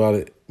worry about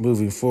it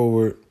moving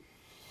forward.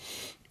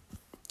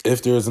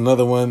 If there's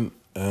another one,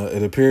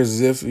 it appears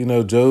as if,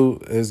 Joe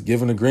has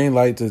given a green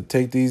light to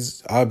take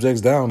these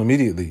objects down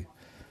immediately.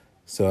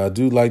 So I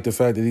do like the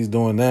fact that he's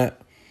doing that.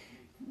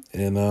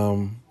 And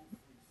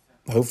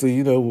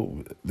hopefully,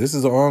 this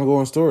is an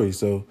ongoing story.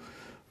 So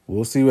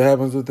we'll see what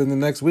happens within the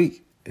next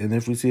week, and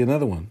if we see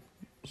another one.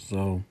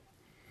 So,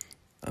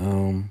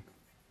 yeah,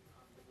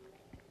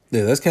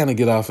 let's kind of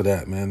get off of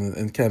that, man,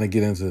 and kind of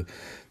get into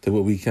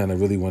what we kind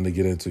of really want to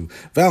get into.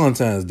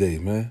 Valentine's Day,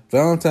 man.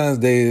 Valentine's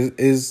Day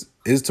is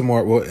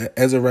tomorrow. Well,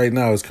 as of right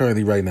now, it's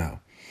currently right now.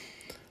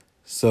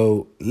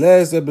 So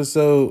last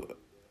episode,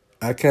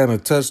 I kind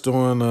of touched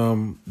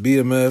on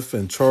BMF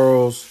and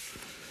Charles,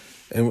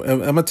 and I'm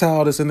going to tie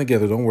all this in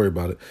together. Don't worry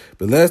about it.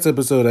 But last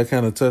episode, I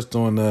kind of touched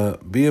on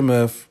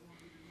BMF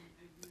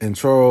and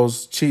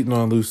Charles cheating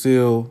on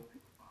Lucille,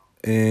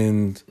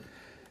 and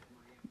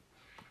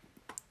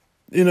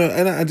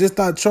and I just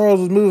thought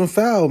Charles was moving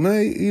foul,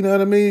 man. You know what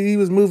I mean? He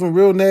was moving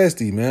real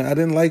nasty, man. I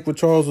didn't like what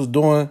Charles was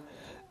doing.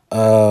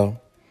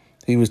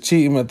 He was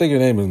cheating. I think her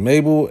name was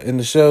Mabel in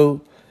the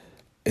show.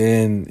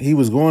 And he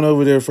was going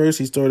over there first.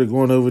 He started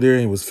going over there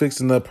and he was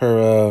fixing up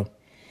her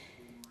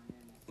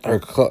I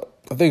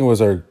think it was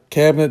her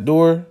cabinet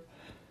door,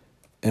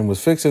 and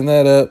was fixing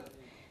that up.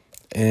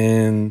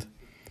 And,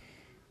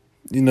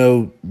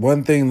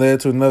 one thing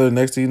led to another.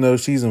 Next thing you know,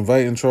 she's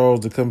inviting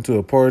Charles to come to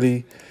a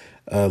party.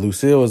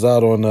 Lucille was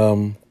out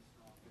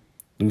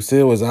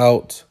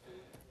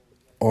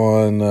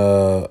on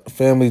a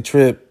family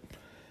trip,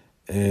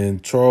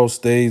 and Charles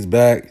stays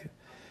back,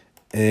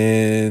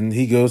 and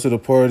he goes to the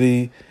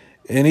party,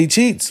 and he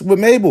cheats with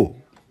Mabel.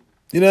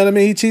 You know what I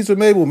mean? He cheats with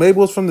Mabel.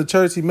 Mabel's from the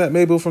church. He met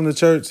Mabel from the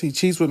church. He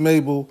cheats with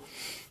Mabel.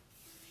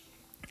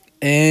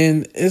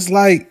 And it's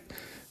like,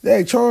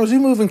 hey, Charles, you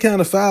moving kind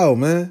of foul,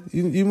 man.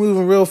 You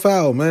moving real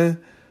foul, man.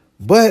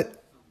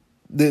 But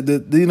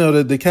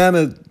the kind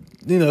of,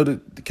 the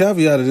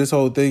caveat of this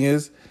whole thing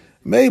is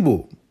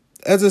Mabel,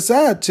 as a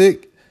side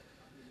chick,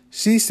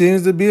 she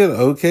seems to be an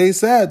okay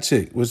side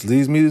chick, which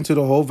leads me into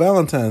the whole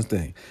Valentine's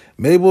thing.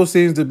 Mabel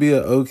seems to be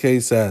an okay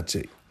side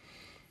chick.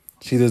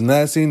 She does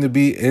not seem to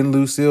be in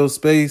Lucille's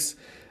space.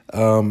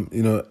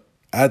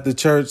 At the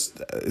church,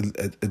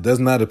 it does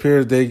not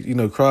appear that they,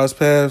 cross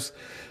paths.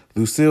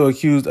 Lucille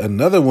accused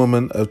another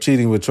woman of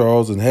cheating with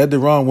Charles and had the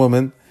wrong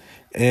woman.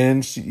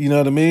 And she, you know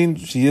what I mean?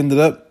 She ended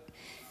up,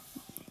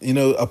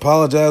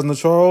 apologizing to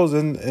Charles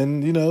and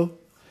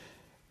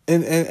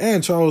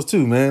Charles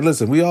too, man.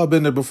 Listen, we all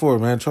been there before,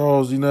 man.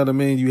 Charles, you know what I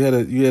mean? You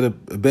had a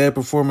bad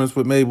performance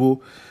with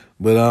Mabel,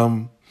 but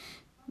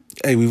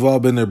Hey, we've all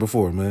been there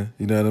before, man.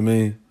 You know what I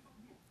mean?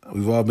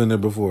 We've all been there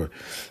before.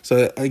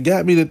 So it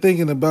got me to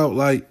thinking about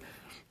like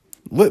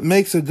what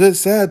makes a good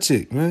side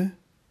chick, man.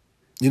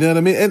 You know what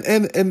I mean?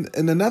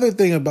 And another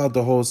thing about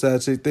the whole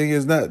side chick thing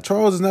is not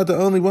Charles is not the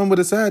only one with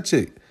a side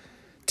chick.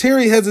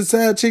 Terry has a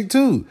side chick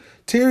too.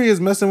 Terry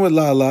is messing with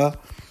Lala.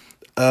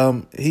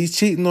 He's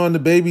cheating on the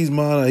baby's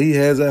mom he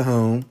has at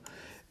home,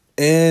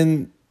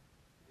 and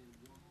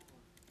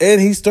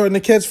he's starting to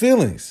catch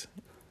feelings.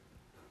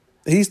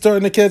 He's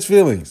starting to catch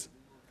feelings,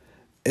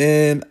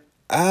 and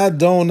I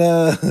don't.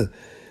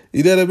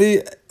 You know what I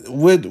mean?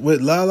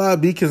 Would Lala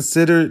be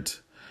considered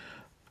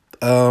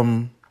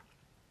Terry's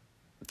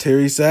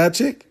side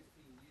chick?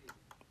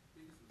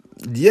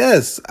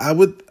 Yes, I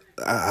would.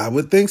 I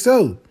would think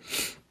so.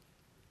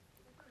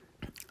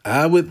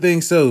 I would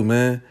think so,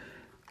 man.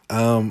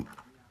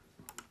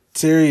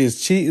 Terry is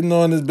cheating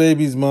on his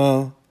baby's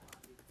mom,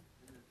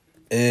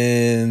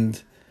 and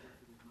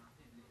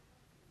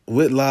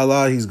with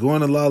Lala, he's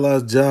going to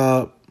Lala's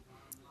job,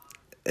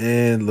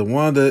 and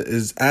LaWanda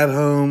is at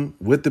home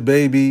with the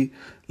baby,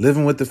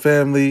 living with the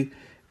family,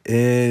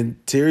 and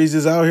Terry's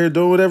just out here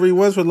doing whatever he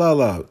wants with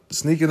Lala,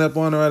 sneaking up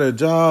on her at her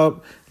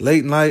job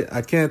late night.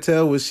 I can't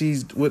tell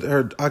what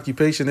her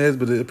occupation is,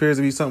 but it appears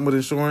to be something with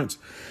insurance.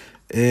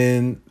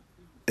 And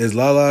is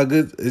Lala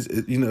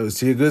is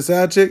she a good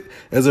side chick?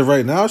 As of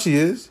right now, she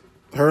is.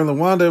 Her and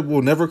LaWanda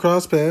will never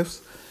cross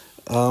paths.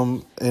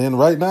 And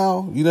right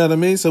now, you know what I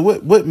mean? So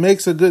what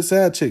makes a good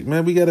side chick,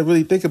 man? We got to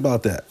really think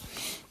about that.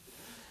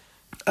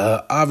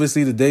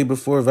 Obviously, the day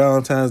before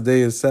Valentine's Day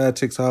is Side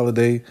Chicks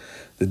holiday.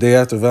 The day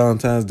after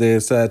Valentine's Day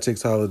is Side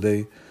Chicks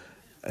holiday.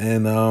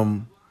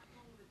 And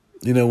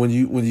when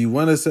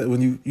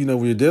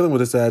you're dealing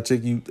with a side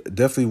chick, you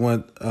definitely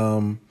want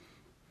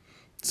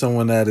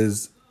someone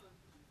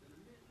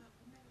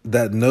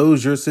that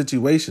knows your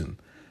situation,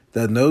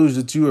 that knows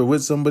that you are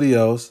with somebody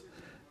else,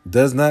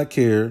 does not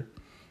care.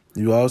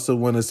 You also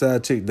want a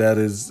side chick that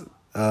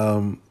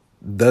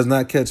does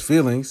not catch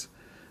feelings.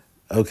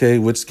 Okay,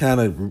 which kind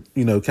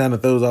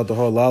of throws out the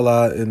whole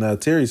Lala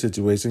and Terry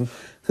situation,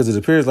 because it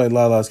appears like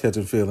Lala's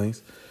catching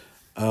feelings.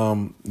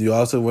 You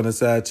also want a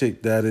side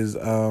chick that is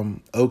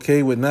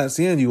okay with not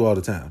seeing you all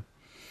the time.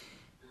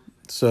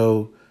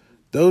 So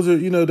those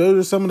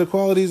are some of the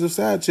qualities of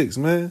side chicks,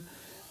 man.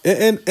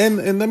 And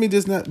let me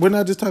we're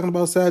not just talking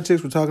about side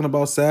chicks, we're talking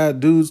about side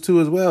dudes too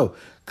as well.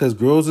 Because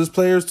girls is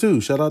players too.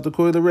 Shout out to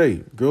Coi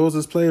Leray. Girls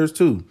is players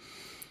too.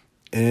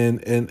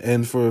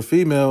 And for a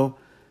female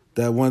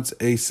that wants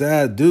a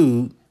sad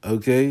dude,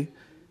 okay,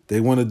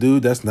 they want a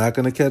dude that's not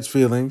going to catch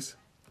feelings.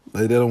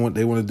 They want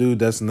a dude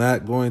that's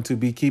not going to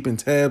be keeping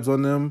tabs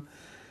on them.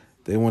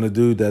 They want a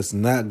dude that's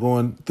not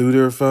going through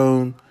their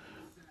phone.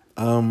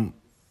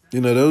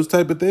 Those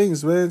type of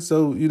things, man.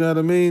 So, you know what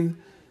I mean?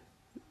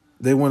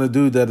 They want a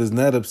dude that is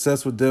not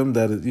obsessed with them,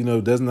 that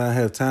is, does not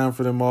have time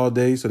for them all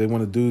day. So they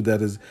want a dude that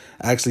is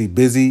actually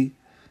busy.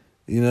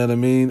 You know what I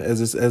mean?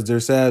 As their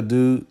sad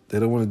dude.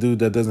 They don't want a dude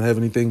that doesn't have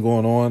anything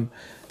going on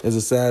as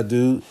a sad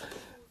dude.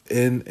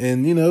 And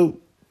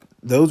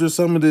those are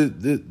some of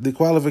the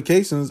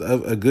qualifications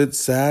of a good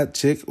side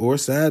chick or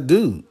side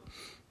dude.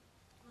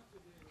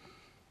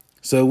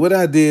 So what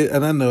I did,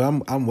 and I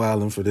know I'm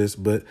wilding for this,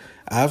 but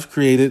I've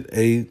created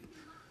a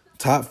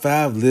top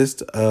 5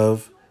 list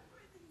of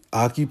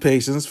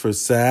occupations for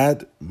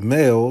sad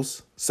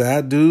males,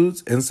 sad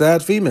dudes, and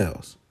sad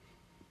females.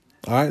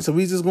 All right, so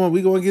we're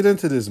going to get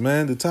into this,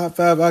 man. The top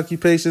 5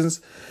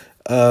 occupations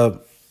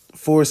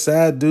for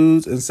sad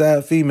dudes and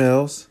sad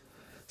females,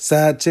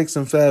 sad chicks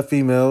and sad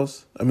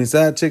females. I mean,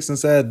 sad chicks and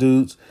sad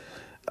dudes.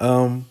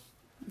 And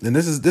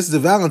this is a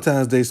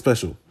Valentine's Day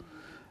special.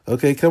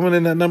 Okay, coming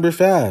in at number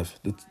 5.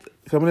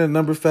 Coming in at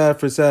number 5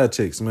 for sad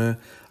chicks, man.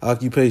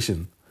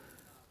 Occupation.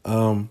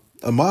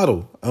 A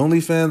model,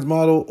 OnlyFans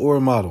model or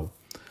a model.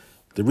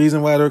 The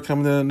reason why they're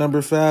coming in at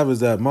number 5 is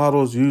that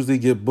models usually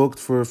get booked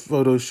for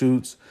photo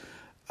shoots.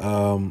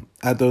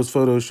 At those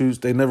photo shoots,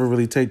 they never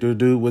really take their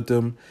dude with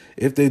them.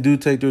 If they do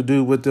take their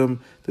dude with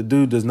them, the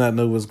dude does not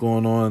know what's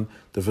going on.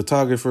 The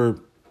photographer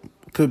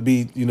could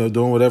be,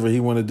 doing whatever he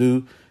want to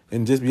do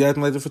and just be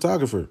acting like the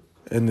photographer.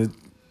 And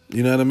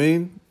you know what I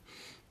mean?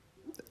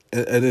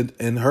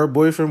 And her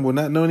boyfriend will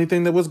not know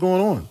anything that was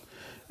going on.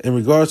 In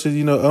regards to,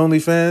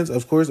 OnlyFans,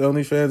 of course,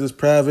 OnlyFans is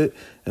private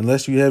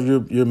unless you have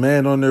your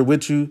man on there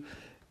with you.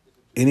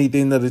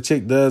 Anything that a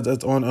chick does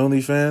that's on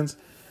OnlyFans,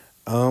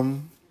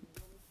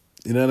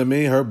 you know what I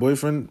mean? Her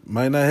boyfriend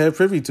might not have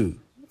privy to.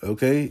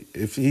 Okay,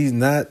 if he's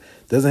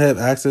doesn't have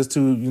access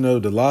to,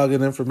 the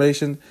login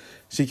information,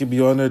 she could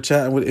be on there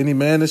chatting with any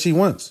man that she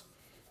wants.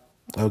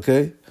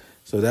 Okay,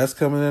 so that's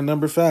coming in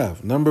number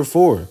 5. Number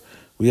 4,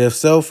 we have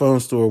cell phone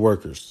store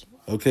workers.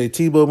 Okay,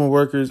 T-Mobile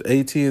workers,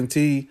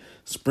 AT&T,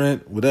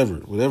 Sprint,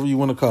 whatever you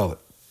want to call it.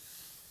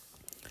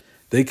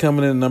 They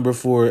coming in number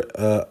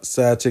 4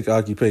 side chick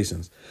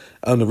occupations.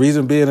 The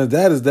reason being is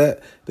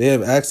that they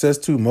have access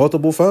to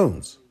multiple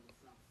phones.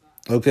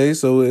 Okay,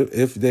 so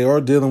if they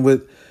are dealing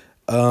with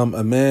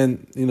a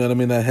man,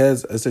 that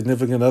has a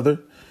significant other,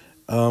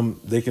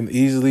 they can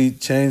easily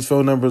change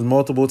phone numbers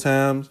multiple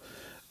times.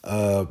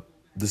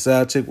 The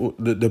side chick,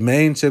 the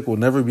main chick will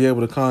never be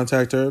able to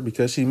contact her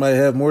because she might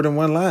have more than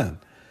one line.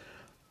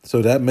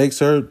 So that makes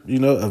her,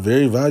 a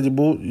very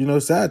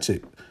valuable, side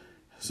chick.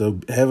 So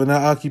having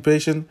that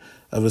occupation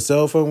of a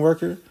cell phone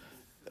worker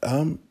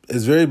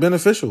is very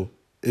beneficial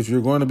if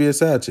you're going to be a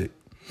side chick.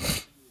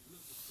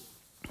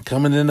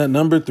 Coming in at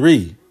number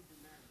 3.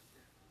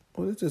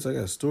 What is this? I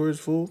got storage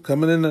full.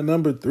 Coming in at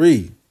number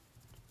 3.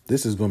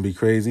 This is going to be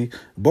crazy.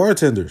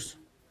 Bartenders.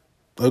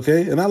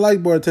 Okay? And I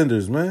like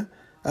bartenders, man.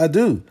 I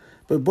do.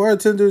 But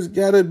bartenders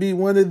got to be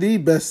one of the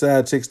best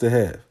side chicks to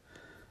have.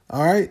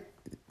 All right?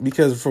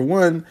 Because for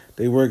one,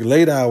 they work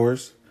late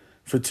hours.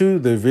 For two,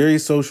 they're very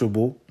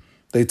sociable.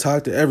 They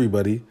talk to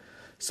everybody.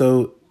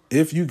 So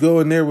if you go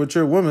in there with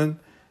your woman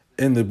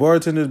and the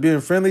bartender's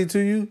being friendly to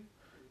you,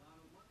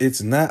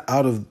 it's not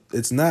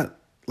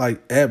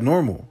like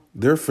abnormal.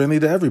 They're friendly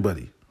to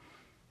everybody.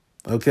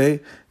 Okay?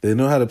 They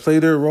know how to play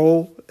their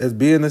role as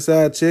being a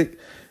side chick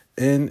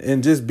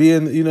and just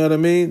being, you know what I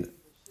mean?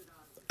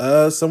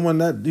 Someone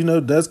that,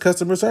 does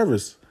customer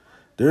service.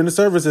 They're in the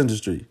service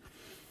industry.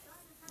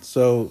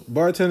 So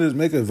bartenders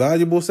make a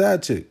valuable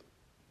side chick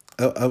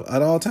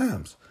at all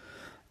times.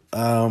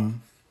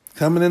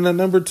 Coming in at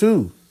number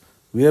 2,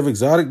 we have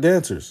exotic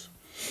dancers.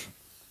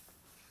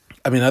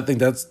 I mean, I think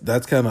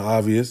that's kind of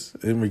obvious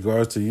in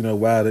regards to,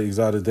 why the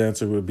exotic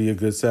dancer would be a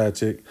good side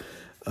chick.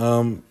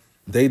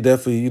 They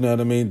definitely, you know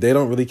what I mean? They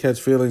don't really catch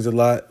feelings a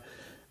lot.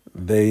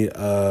 They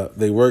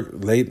work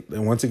late,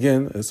 and once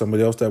again, as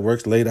somebody else that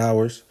works late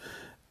hours.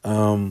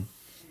 And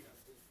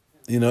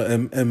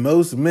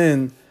most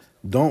men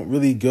don't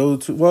really go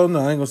to, well, no,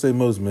 I ain't gonna say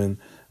most men.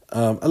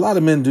 A lot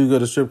of men do go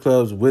to strip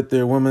clubs with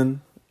their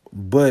women,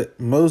 but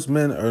most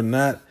women are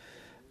not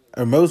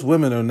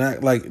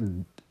like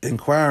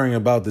inquiring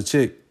about the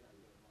chick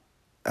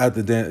at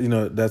the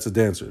dance, that's a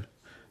dancer.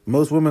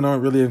 Most women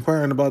aren't really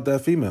inquiring about that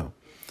female.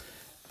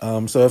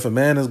 So if a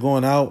man is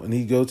going out and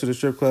he goes to the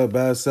strip club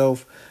by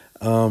himself,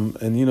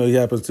 and he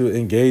happens to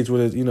engage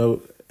with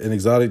an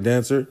exotic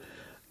dancer,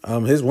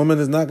 his woman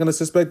is not going to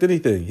suspect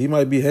anything. He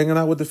might be hanging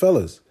out with the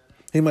fellas.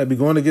 He might be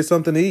going to get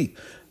something to eat.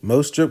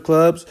 Most strip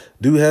clubs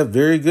do have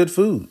very good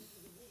food.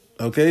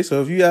 Okay,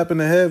 so if you happen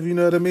to have,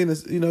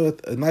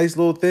 a nice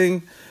little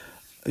thing,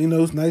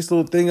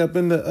 up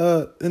in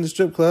the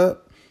strip club,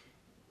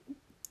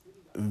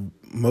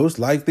 most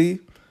likely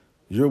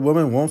your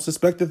woman won't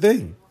suspect a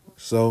thing.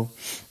 So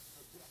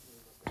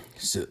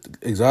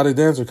exotic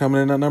dancer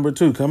coming in at number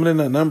 2. Coming in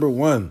at number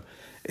 1,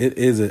 it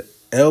is a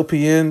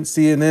LPN,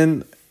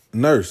 CNN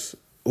nurse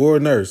or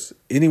nurse.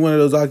 Any one of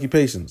those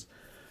occupations.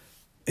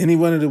 Any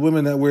one of the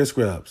women that wear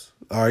scrubs.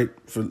 All right,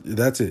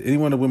 that's it. Any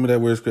one of the women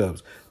that wear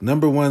scrubs.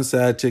 Number 1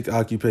 side chick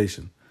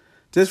occupation.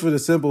 Just for the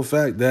simple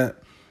fact that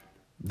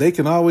they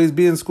can always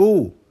be in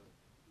school.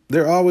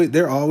 They're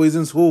always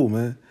in school,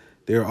 man.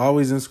 They're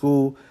always in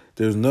school.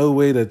 There's no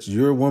way that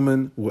your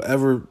woman will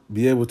ever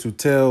be able to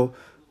tell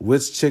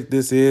which chick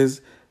this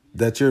is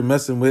that you're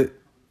messing with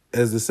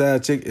as the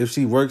side chick if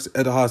she works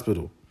at a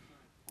hospital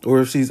or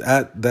if she's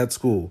at that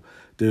school.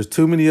 There's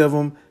too many of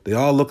them. They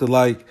all look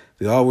alike.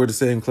 They all wear the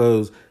same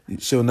clothes.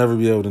 She'll never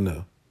be able to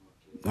know.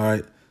 All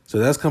right. So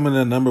that's coming in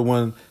at number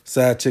 1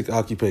 side chick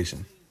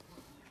occupation.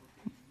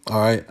 All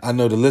right. I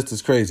know the list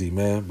is crazy,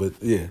 man, but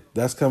yeah,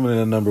 that's coming in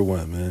at number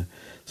 1, man.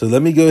 So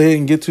let me go ahead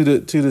and get to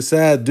the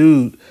side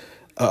dude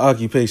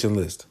occupation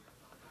list.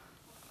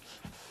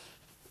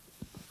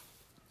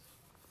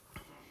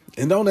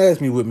 And don't ask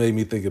me what made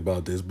me think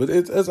about this, but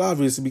it's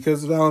obvious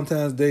because it's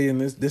Valentine's Day and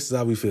this is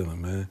how we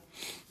feeling, man.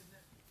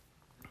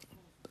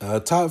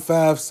 Top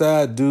 5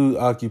 side dude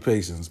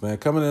occupations, man.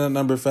 Coming in at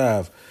number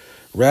 5,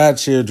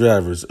 rideshare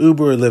drivers,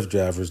 Uber or Lyft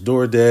drivers,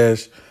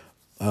 DoorDash,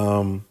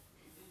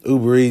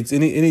 Uber Eats,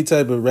 any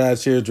type of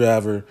rideshare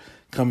driver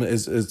coming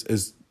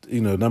is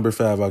number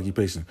 5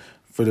 occupation.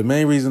 For the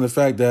main reason, the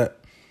fact that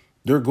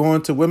they're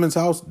going to women's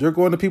house, they're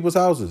going to people's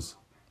houses.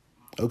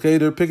 Okay,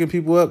 they're picking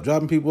people up,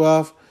 dropping people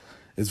off.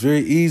 It's very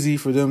easy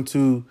for them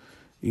to,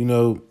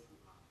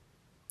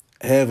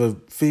 have a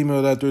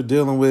female that they're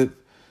dealing with,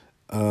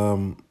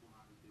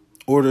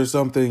 order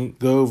something,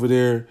 go over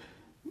there,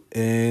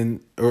 a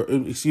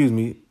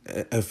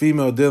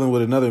female dealing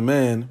with another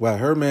man while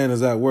her man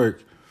is at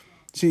work.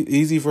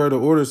 Easy for her to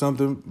order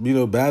something,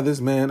 by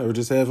this man or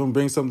just have him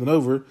bring something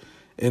over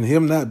and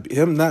him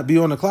not be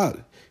on the clock.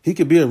 He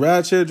could be a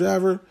rideshare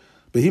driver,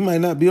 but he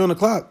might not be on the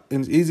clock.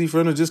 And it's easy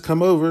for him to just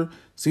come over,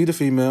 see the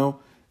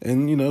female,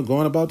 and,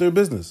 going about their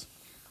business.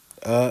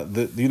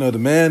 The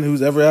man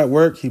who's ever at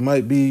work, he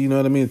might be,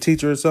 a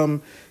teacher or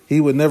something. He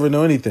would never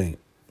know anything.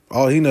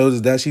 All he knows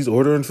is that she's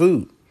ordering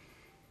food.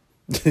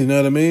 You know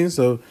what I mean?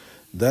 So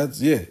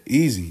that's,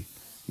 easy.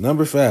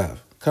 Number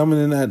 5. Coming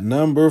in at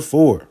number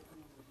 4.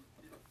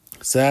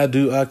 Side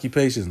dude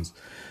occupations.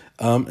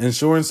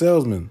 Insurance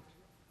salesmen.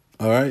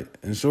 All right?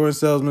 Insurance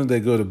salesmen, they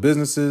go to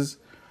businesses.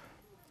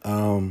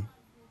 For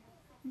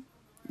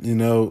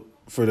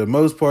the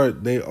most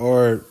part,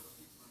 they're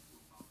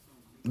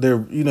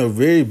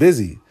very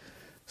busy.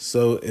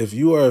 So if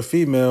you are a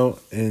female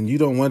and you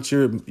don't want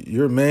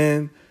your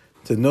man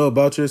to know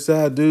about your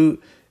side dude,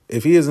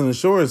 if he is an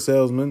insurance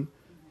salesman,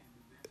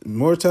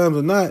 more times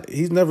than not,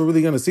 he's never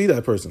really going to see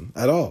that person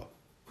at all.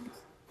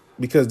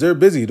 Because they're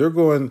busy. They're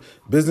going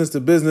business to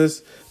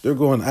business. They're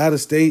going out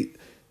of state.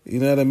 You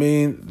know what I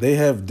mean? They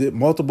have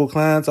multiple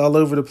clients all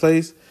over the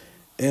place.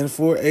 And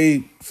for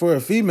a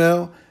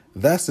female,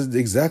 that's the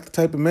exact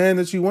type of man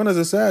that you want as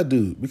a side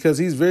dude, because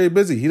he's very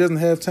busy. He doesn't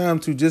have time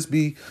to just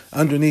be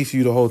underneath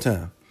you the whole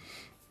time.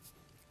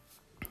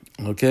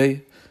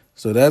 Okay?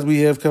 So that's what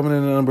we have coming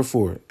in at number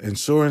 4.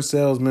 Insurance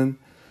salesman,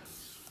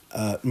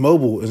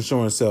 mobile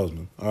insurance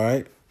salesman. All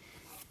right?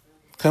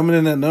 Coming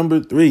in at number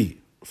 3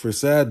 for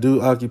side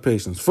dude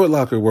occupations, Foot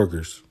Locker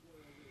workers.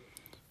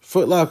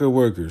 Foot Locker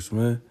workers,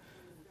 man.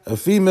 A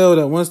female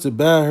that wants to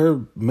buy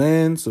her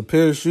man a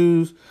pair of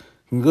shoes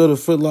can go to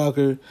Foot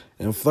Locker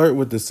and flirt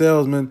with the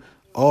salesman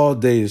all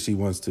day if she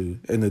wants to.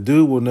 And the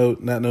dude will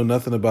not know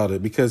nothing about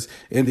it, because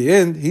in the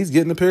end, he's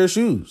getting a pair of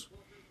shoes.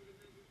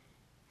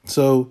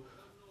 So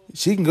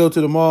she can go to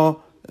the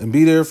mall and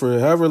be there for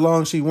however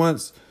long she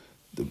wants.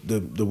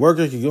 The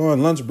worker can go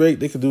on lunch break.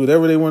 They can do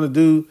whatever they want to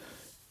do.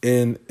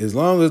 And as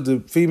long as the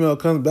female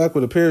comes back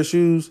with a pair of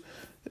shoes,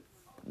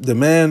 the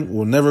man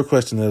will never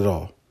question it at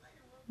all.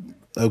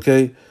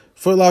 Okay?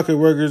 Foot Locker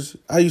workers,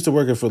 I used to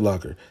work at Foot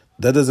Locker.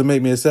 That doesn't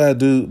make me a sad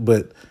dude,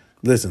 but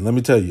listen, let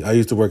me tell you, I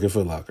used to work at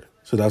Foot Locker.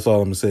 So that's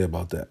all I'm going to say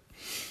about that.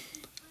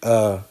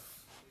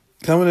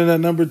 Coming in at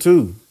number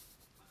 2,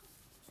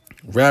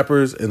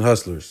 rappers and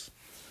hustlers.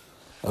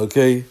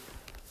 Okay?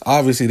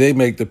 Obviously, they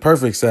make the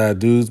perfect side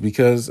dudes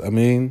because, I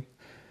mean,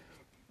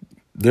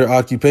 their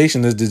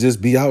occupation is to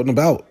just be out and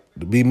about,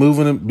 to be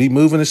moving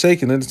and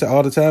shaking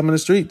all the time in the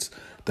streets.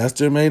 That's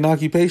their main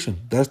occupation.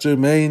 That's their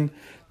main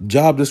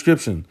job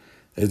description,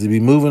 is to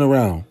be moving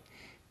around.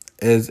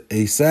 As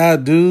a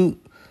side dude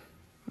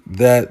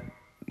that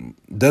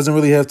doesn't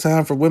really have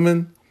time for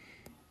women,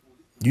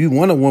 you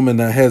want a woman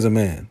that has a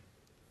man,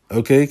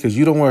 okay? Because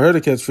you don't want her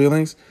to catch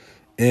feelings,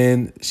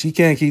 and she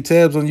can't keep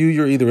tabs on you.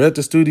 You're either at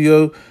the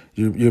studio,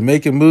 you're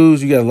making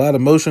moves, you got a lot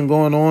of motion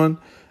going on.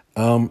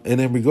 And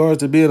in regards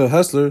to being a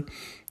hustler,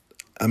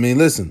 I mean,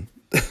 listen,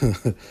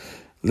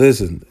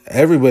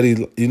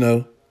 everybody,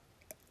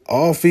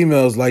 all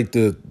females like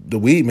the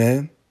weed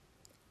man.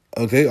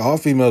 Okay, all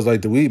females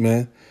like the weed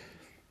man.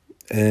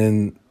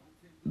 And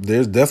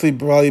there's definitely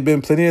probably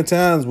been plenty of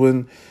times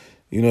when,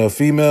 a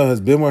female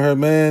has been with her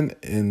man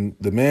and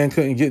the man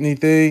couldn't get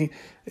anything,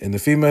 and the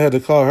female had to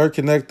call her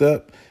connect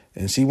up,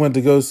 and she went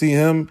to go see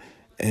him,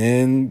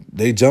 and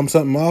they jumped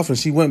something off, and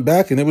she went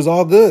back, and it was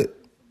all good.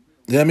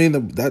 Yeah, I mean,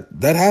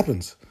 that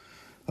happens.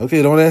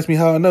 Okay, don't ask me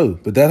how I know,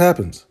 but that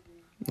happens.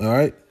 All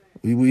right,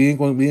 we ain't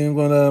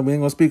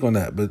gonna speak on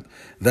that, but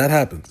that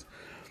happens.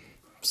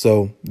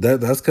 So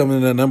that's coming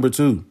in at number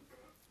 2,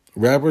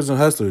 rappers and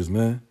hustlers,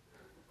 man.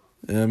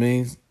 You know what I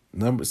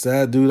mean,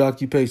 sad dude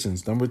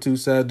occupations. Number 2,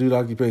 sad dude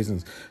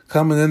occupations.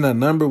 Coming in at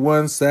number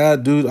 1,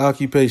 sad dude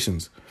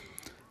occupations,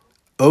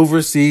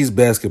 overseas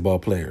basketball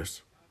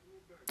players.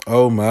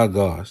 Oh my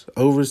gosh,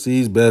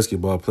 overseas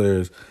basketball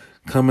players.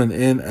 Coming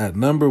in at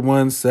number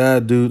 1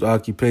 sad dude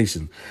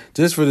occupation,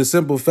 just for the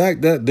simple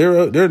fact that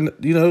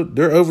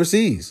they're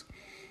overseas.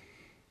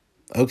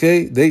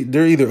 Okay,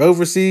 they're either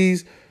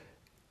overseas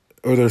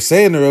or they're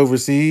saying they're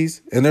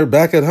overseas and they're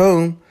back at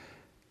home,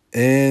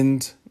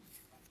 and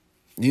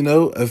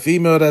a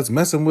female that's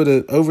messing with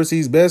an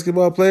overseas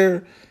basketball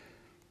player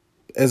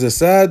as a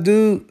side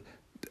dude,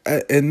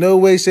 in no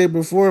way, shape,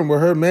 or form will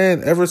her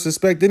man ever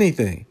suspect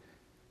anything.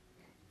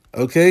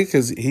 Okay,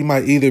 because he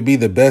might either be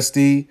the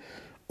bestie,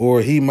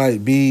 or he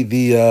might be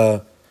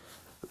the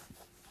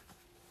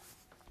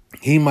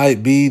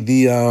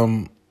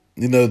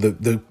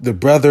the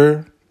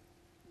brother,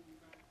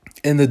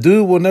 and the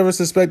dude will never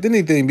suspect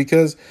anything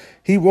because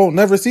he won't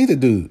never see the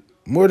dude.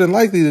 More than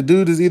likely, the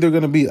dude is either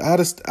going to be out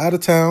of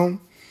town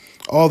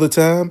all the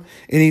time.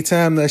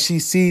 Anytime that she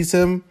sees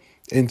him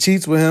and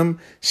cheats with him,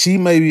 she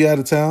may be out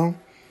of town.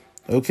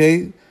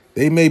 Okay,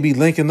 they may be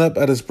linking up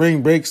at a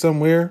spring break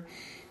somewhere,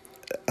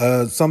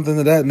 something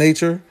of that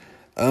nature.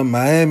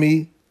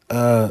 Miami.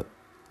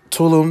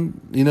 Tulum,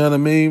 you know what I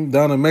mean,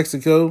 down in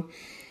Mexico.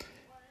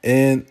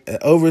 And an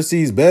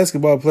overseas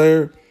basketball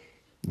player,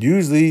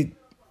 usually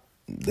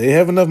they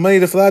have enough money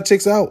to fly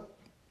chicks out.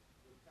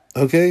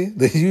 Okay?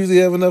 They usually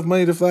have enough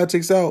money to fly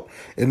chicks out.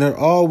 And they're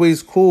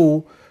always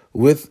cool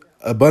with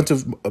a bunch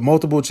of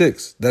multiple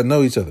chicks that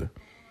know each other.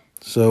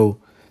 So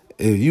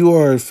if you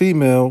are a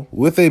female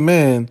with a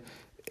man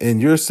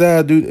and your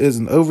side dude is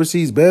an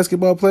overseas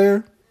basketball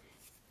player,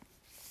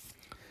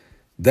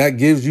 that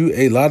gives you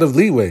a lot of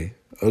leeway,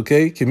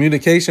 okay?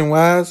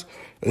 Communication-wise,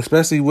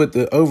 especially with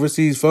the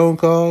overseas phone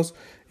calls,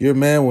 your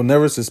man will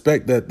never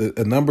suspect that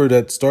a number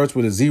that starts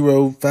with a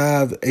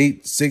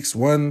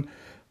 05861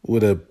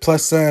 with a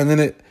plus sign in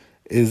it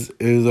is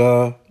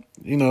a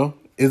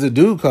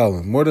dude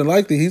calling. More than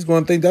likely, he's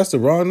going to think that's the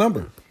wrong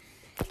number.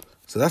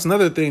 So that's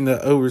another thing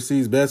that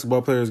overseas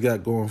basketball players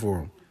got going for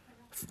them.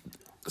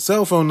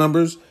 Cell phone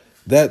numbers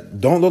that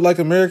don't look like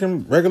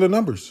American regular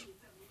numbers.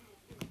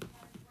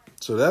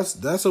 So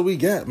that's what we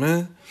got,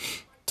 man.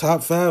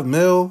 Top 5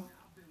 male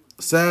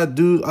sad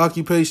dude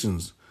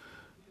occupations: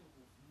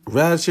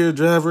 rideshare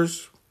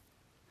drivers,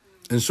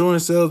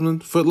 insurance salesmen,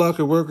 Foot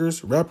Locker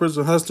workers, rappers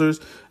and hustlers,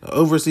 and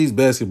overseas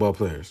basketball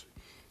players.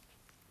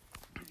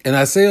 And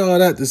I say all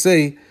that to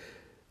say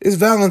it's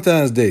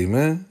Valentine's Day,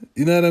 man.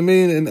 You know what I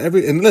mean?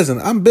 And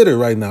listen, I'm bitter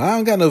right now. I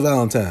don't got no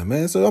Valentine,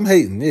 man. So I'm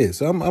hating. Yeah.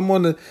 So I'm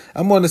on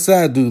the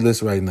side dude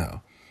list right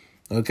now.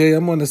 Okay,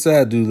 I'm on the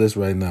side dude list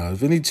right now.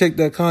 If any chick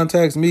that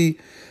contacts me,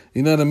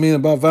 you know what I mean,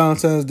 about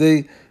Valentine's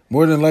Day,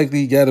 more than likely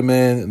you got a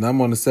man, and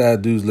I'm on the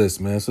side dudes list,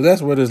 man. So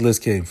that's where this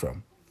list came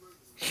from.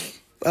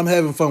 I'm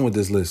having fun with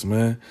this list,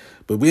 man.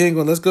 But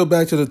let's go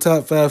back to the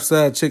top 5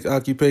 side chick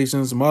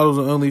occupations. Models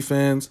and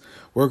OnlyFans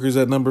workers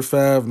at number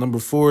 5. Number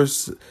 4,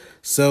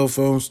 cell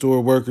phone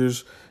store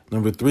workers.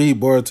 Number 3,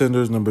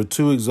 bartenders. Number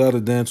 2,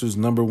 exotic dancers.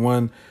 Number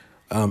 1,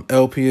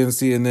 LPN,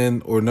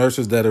 CNN, or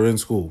nurses that are in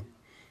school.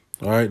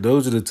 All right,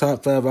 those are the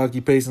top 5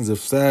 occupations of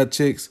side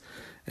chicks.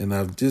 And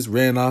I've just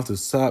ran off the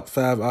top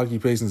 5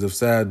 occupations of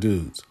side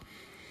dudes.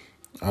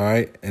 All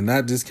right, and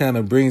that just kind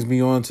of brings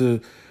me on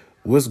to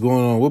what's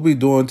going on. What we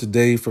doing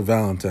today for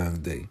Valentine's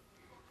Day?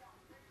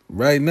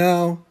 Right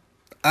now,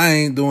 I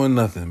ain't doing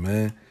nothing,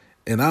 man.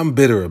 And I'm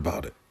bitter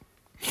about it.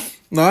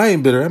 No, I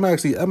ain't bitter. I'm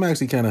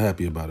actually kind of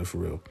happy about it, for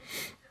real.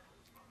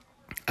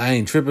 I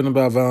ain't tripping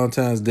about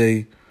Valentine's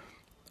Day.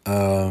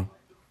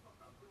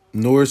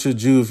 Nor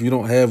should you. If you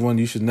don't have one,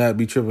 you should not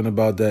be tripping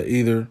about that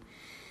either.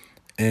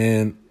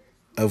 And,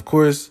 of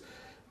course,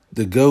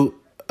 the GOAT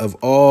of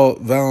all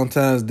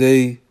Valentine's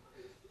Day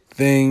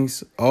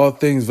things, all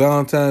things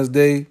Valentine's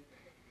Day,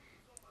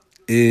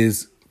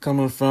 is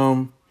coming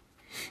from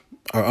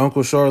our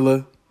Uncle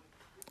Charlotte,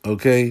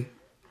 okay?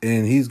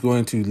 And he's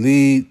going to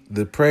lead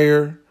the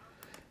prayer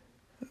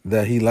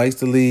that he likes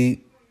to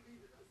lead.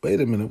 Wait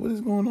a minute, what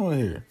is going on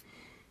here?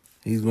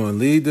 He's going to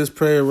lead this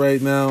prayer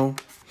right now.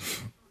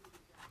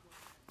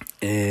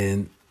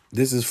 And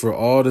this is for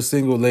all the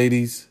single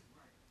ladies.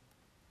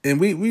 And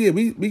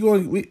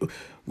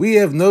we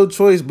have no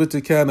choice but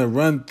to kind of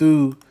run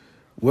through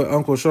what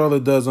Uncle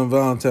Charlotte does on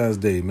Valentine's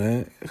Day,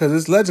 man, because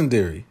it's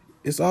legendary.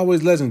 It's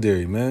always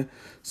legendary, man.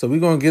 So we're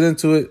going to get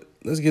into it.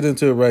 Let's get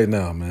into it right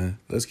now, man.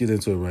 Let's get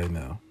into it right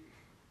now.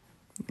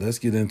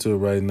 This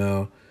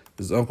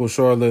is Uncle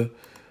Charlotte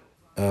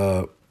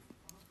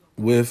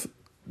with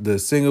the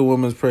single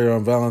woman's prayer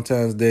on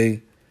Valentine's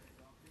Day.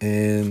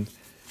 And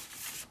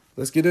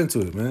let's get into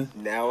it, man.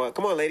 Now,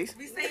 come on, ladies.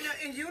 We say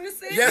no in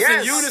unison? Yes,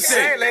 in unison.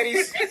 Okay,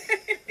 ladies.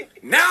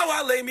 Now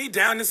I lay me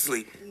down to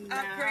sleep.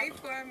 I pray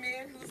for a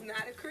man who's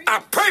not a creep. I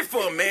pray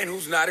for a man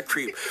who's not a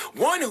creep.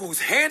 One who's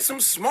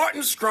handsome, smart,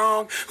 and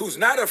strong, who's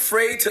not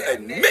afraid to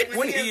admit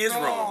when he is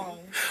wrong.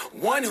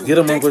 One who Get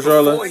him, thinks Uncle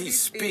Charlotte. before he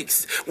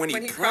speaks. When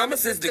he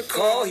promises to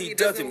call, he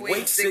doesn't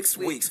wait 6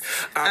 weeks.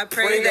 I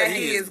pray that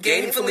he is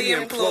gainfully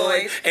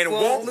employed and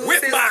won't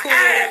whip my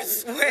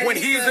ass when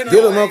he's annoyed.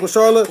 Get him, Uncle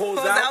Charlotte. Pulls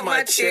out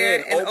my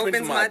chair and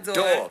opens my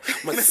door.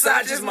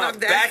 Massages my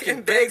back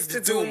and begs to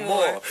do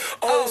more.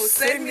 Oh,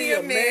 send me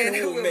a man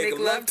who will make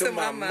love to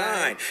my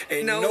mind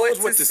and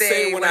knows what to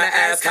say when I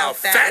ask how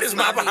fat is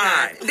my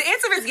behind. The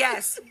answer is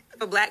yes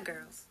for black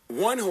girls.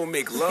 One who'll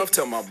make love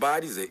till my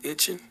body's a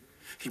itching.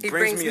 He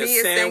brings me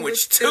a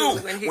sandwich too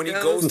when he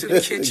goes to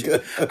the kitchen.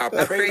 I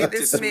pray that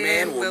this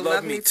man will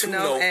love me to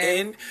no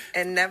end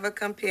and never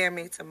compare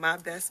me to my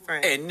best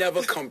friend. and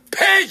never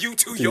compare you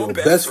to your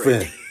best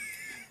friend.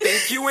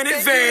 Thank you in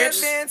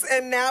advance.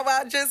 And now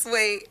I'll just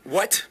wait.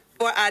 What?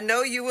 For I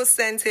know you will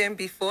send him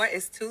before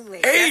it's too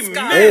late. Amen.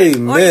 Or you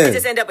could Amen.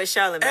 just end up with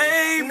Charlamagne.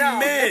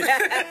 Amen.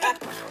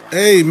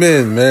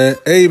 Amen, man.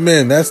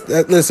 Amen.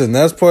 Listen,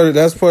 that's part of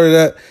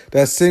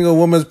that single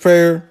woman's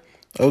prayer.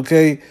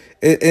 Okay.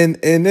 And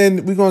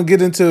then we're gonna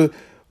get into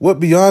what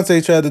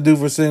Beyonce tried to do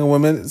for single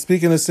women.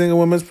 Speaking of single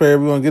women's prayer,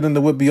 we're gonna get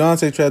into what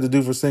Beyonce tried to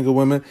do for single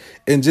women.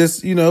 And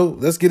just,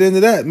 let's get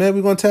into that, man.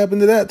 We're gonna tap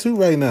into that too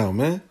right now,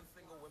 man.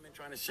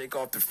 Trying to shake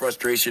off the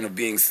frustration of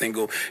being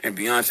single, and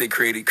Beyonce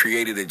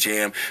created a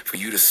jam for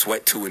you to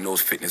sweat to in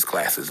those fitness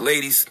classes.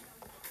 Ladies,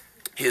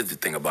 here's the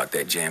thing about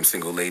that jam,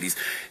 single ladies.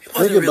 It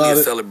wasn't really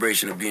a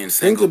celebration of being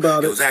single.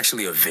 It was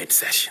actually a vent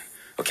session.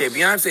 Okay,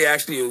 Beyonce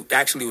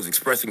actually was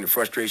expressing the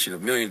frustration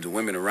of millions of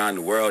women around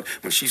the world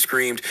when she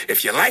screamed,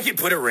 "If you like it,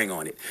 put a ring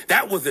on it."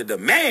 That was a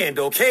demand,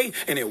 okay?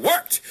 And it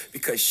worked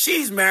because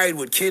she's married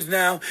with kids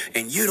now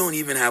and you don't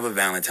even have a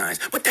Valentine's.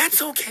 But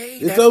that's okay.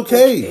 It's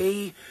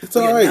okay. It's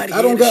all right.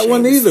 I don't got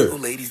one either. Single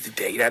ladies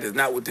today. That is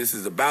not what this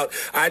is about.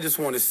 I just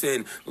want to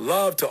send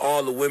love to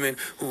all the women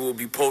who will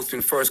be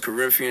posting 1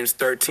 Corinthians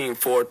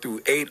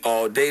 13:4-8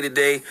 all day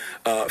today.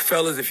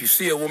 Fellas, if you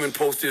see a woman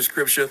post this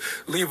scripture,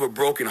 leave a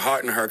broken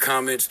heart in her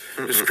comments.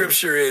 The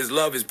scripture is,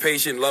 love is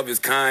patient, love is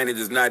kind, it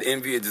does not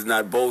envy, it does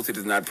not boast, it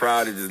is not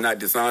proud, it does not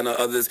dishonor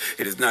others,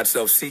 it is not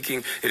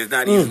self-seeking, it is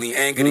not easily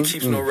angered, it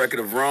keeps no record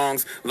of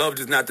wrongs. Love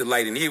does not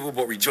delight in evil,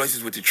 but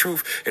rejoices with the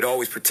truth. It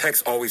always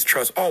protects, always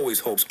trusts, always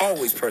hopes,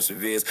 always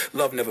perseveres.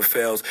 Love never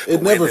fails. It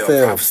where never there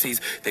fails. are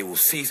prophecies, they will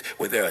cease.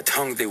 Where there are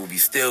tongues, they will be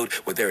stilled.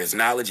 Where there is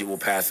knowledge, it will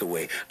pass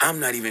away. I'm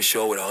not even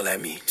sure what all that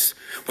means,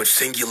 but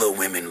singular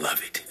women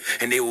love it.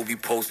 and they will be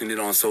posting it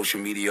on social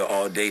media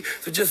all day.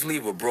 So just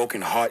leave a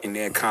broken heart in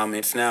their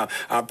comments. Now,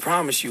 I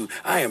promise you,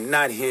 I am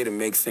not here to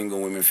make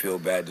single women feel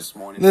bad this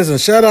morning. Listen,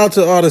 shout out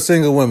to all the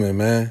single women,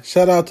 man.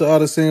 Shout out to all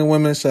the single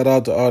women. Shout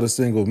out to all the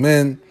single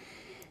men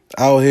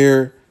out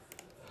here.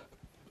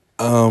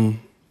 You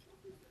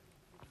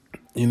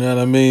know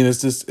what I mean?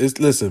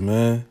 Listen,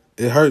 man.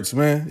 It hurts,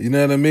 man. You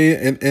know what I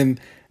mean?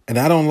 And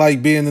I don't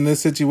like being in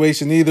this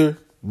situation either,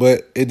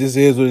 but it just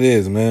is what it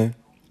is, man.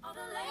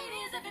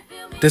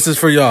 This is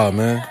for y'all,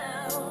 man.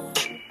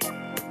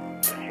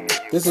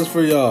 This is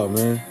for y'all,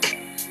 man.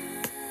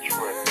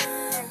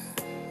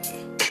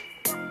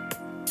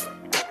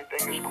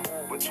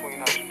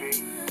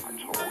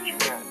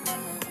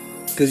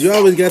 Cause you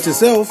always got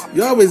yourself.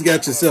 You always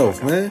got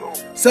yourself, man.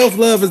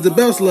 Self-love is the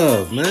best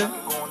love, man.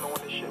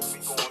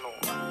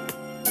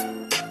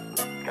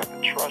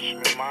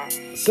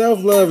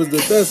 Self-love is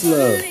the best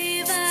love.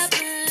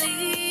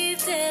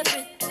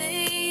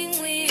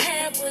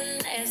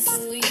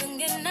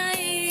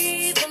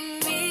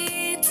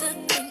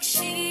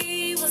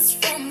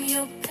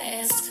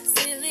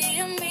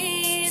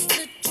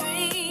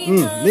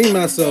 Me,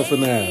 myself,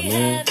 and I,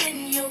 man.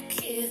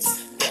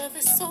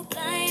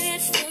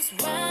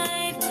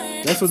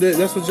 That's what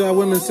y'all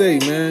women say,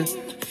 man.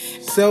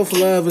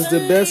 Self-love is the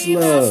best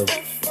love.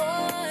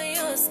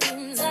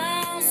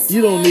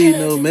 You don't need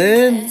no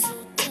man.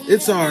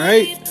 It's all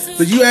right,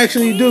 but you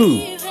actually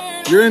do.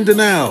 You're in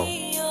denial.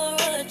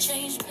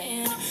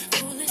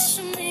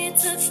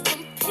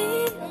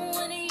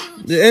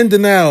 You're in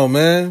denial,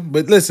 man.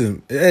 But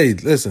listen,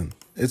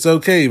 it's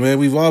okay, man.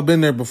 We've all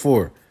been there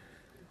before.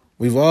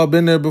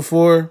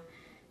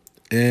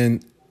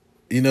 And,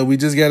 you know, we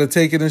just got to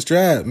take it in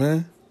stride,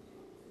 man.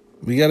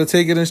 We got to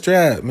take it in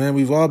stride, man.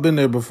 We've all been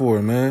there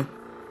before, man.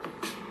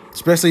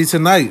 Especially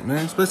tonight,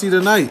 man. Especially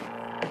tonight.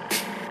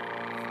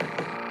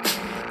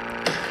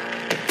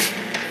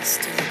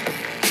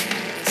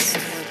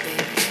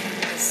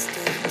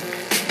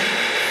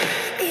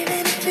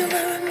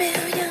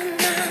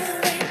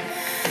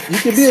 You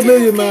can be a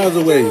million miles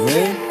away,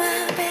 man.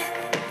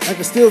 I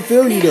can still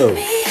feel you, though.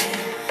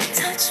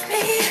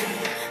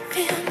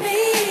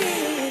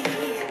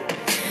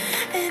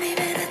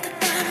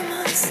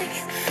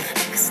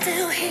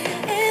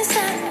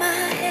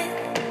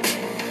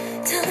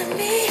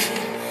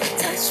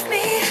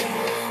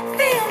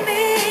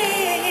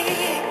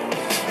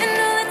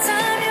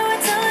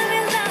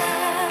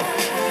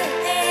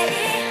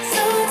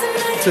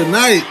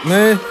 Tonight,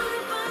 man.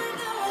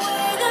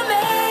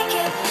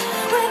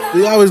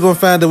 We always gonna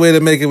find a way to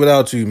make it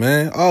without you,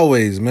 man.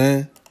 Always,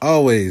 man.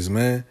 Always,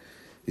 man.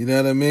 You know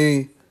what I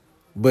mean?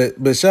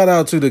 But shout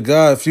out to the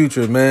God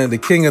Future, man. The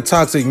king of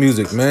toxic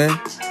music, man.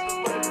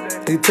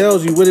 He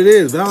tells you what it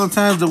is.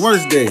 Valentine's the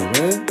worst day,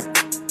 man.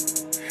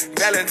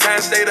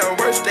 Valentine's Day the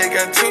worst day.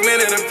 Got 2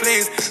 minutes to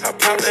please. I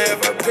popped the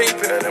have a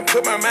pink pill and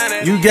put my mind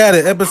in. You got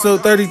it.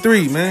 Episode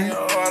 33, man.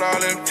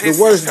 The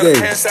worst day.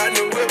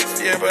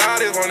 Yeah, but all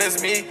this one is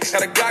me.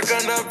 Got a Glock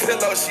under a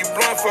pillow, she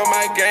blunt for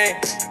my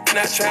game.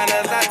 Not trying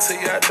to lie to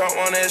you, I don't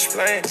want to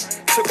explain.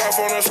 Took off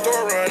on a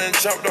store run and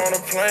jumped on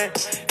a plane.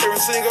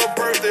 Every single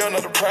birthday on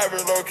another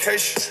private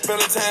location.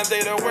 Valentine's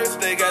Day the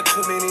worst day, got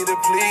too many to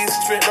please.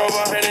 Spent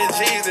over 100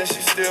 G's and she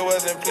still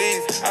wasn't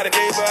pleased. I done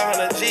gave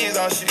her 100 G's,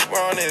 all she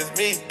want is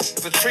me.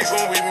 It's a treat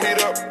when we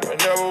meet up,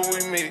 whenever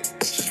we meet.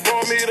 She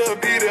want me to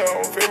be there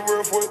on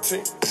February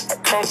 14th.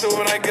 I come through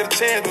when I get a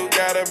chance, but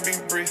gotta be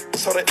brief.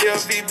 So the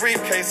LV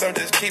briefcase, I'm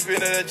just keeping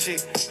it a G.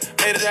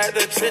 Made it out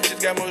the trenches,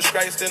 got more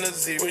stripes than a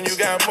Z. When you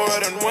got more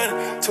than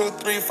 1, 2,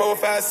 3, 4,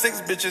 5,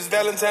 6 bitches,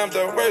 Valentine's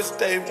the worst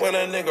day when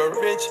a nigga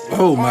rich.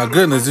 Oh my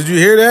goodness, did you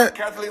hear that?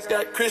 Catholics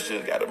got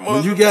Christians, got a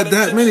when you got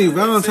that many,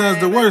 Valentine's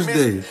the worst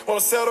day.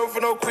 Won't settle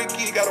for no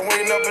quickie, gotta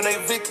wait up in they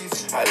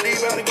Vickies. I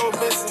leave out and go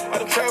missing. I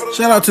done traveled.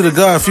 Shout out to the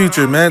God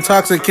Future, man.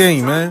 Toxic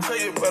King, man.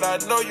 But I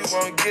know you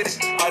won't get it.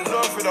 I know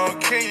if it don't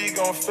kill you, you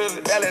gon' feel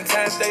it.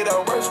 Valentine's Day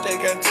the worst day,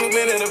 got 2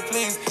 minutes to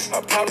please.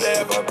 I popped the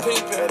have a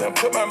pink pill and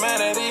put my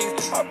mind at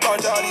ease. I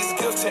bought y'all these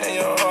gifts, tearing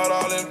your heart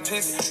all in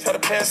pieces. Got a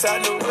pants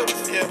out new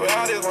whips, yeah, but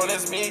all this one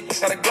is me.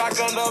 Got a Glock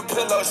under a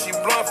pillow, she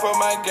blunt for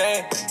my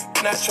game.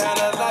 Not trying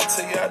to lie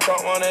to you, I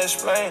don't want to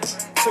explain.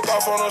 Took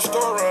off on a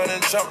store run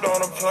and jumped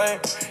on a plane.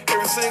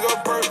 Every single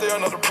birthday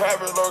on another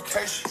private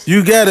location.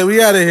 You got it.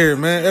 We out of here,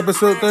 man.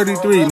 Episode 33.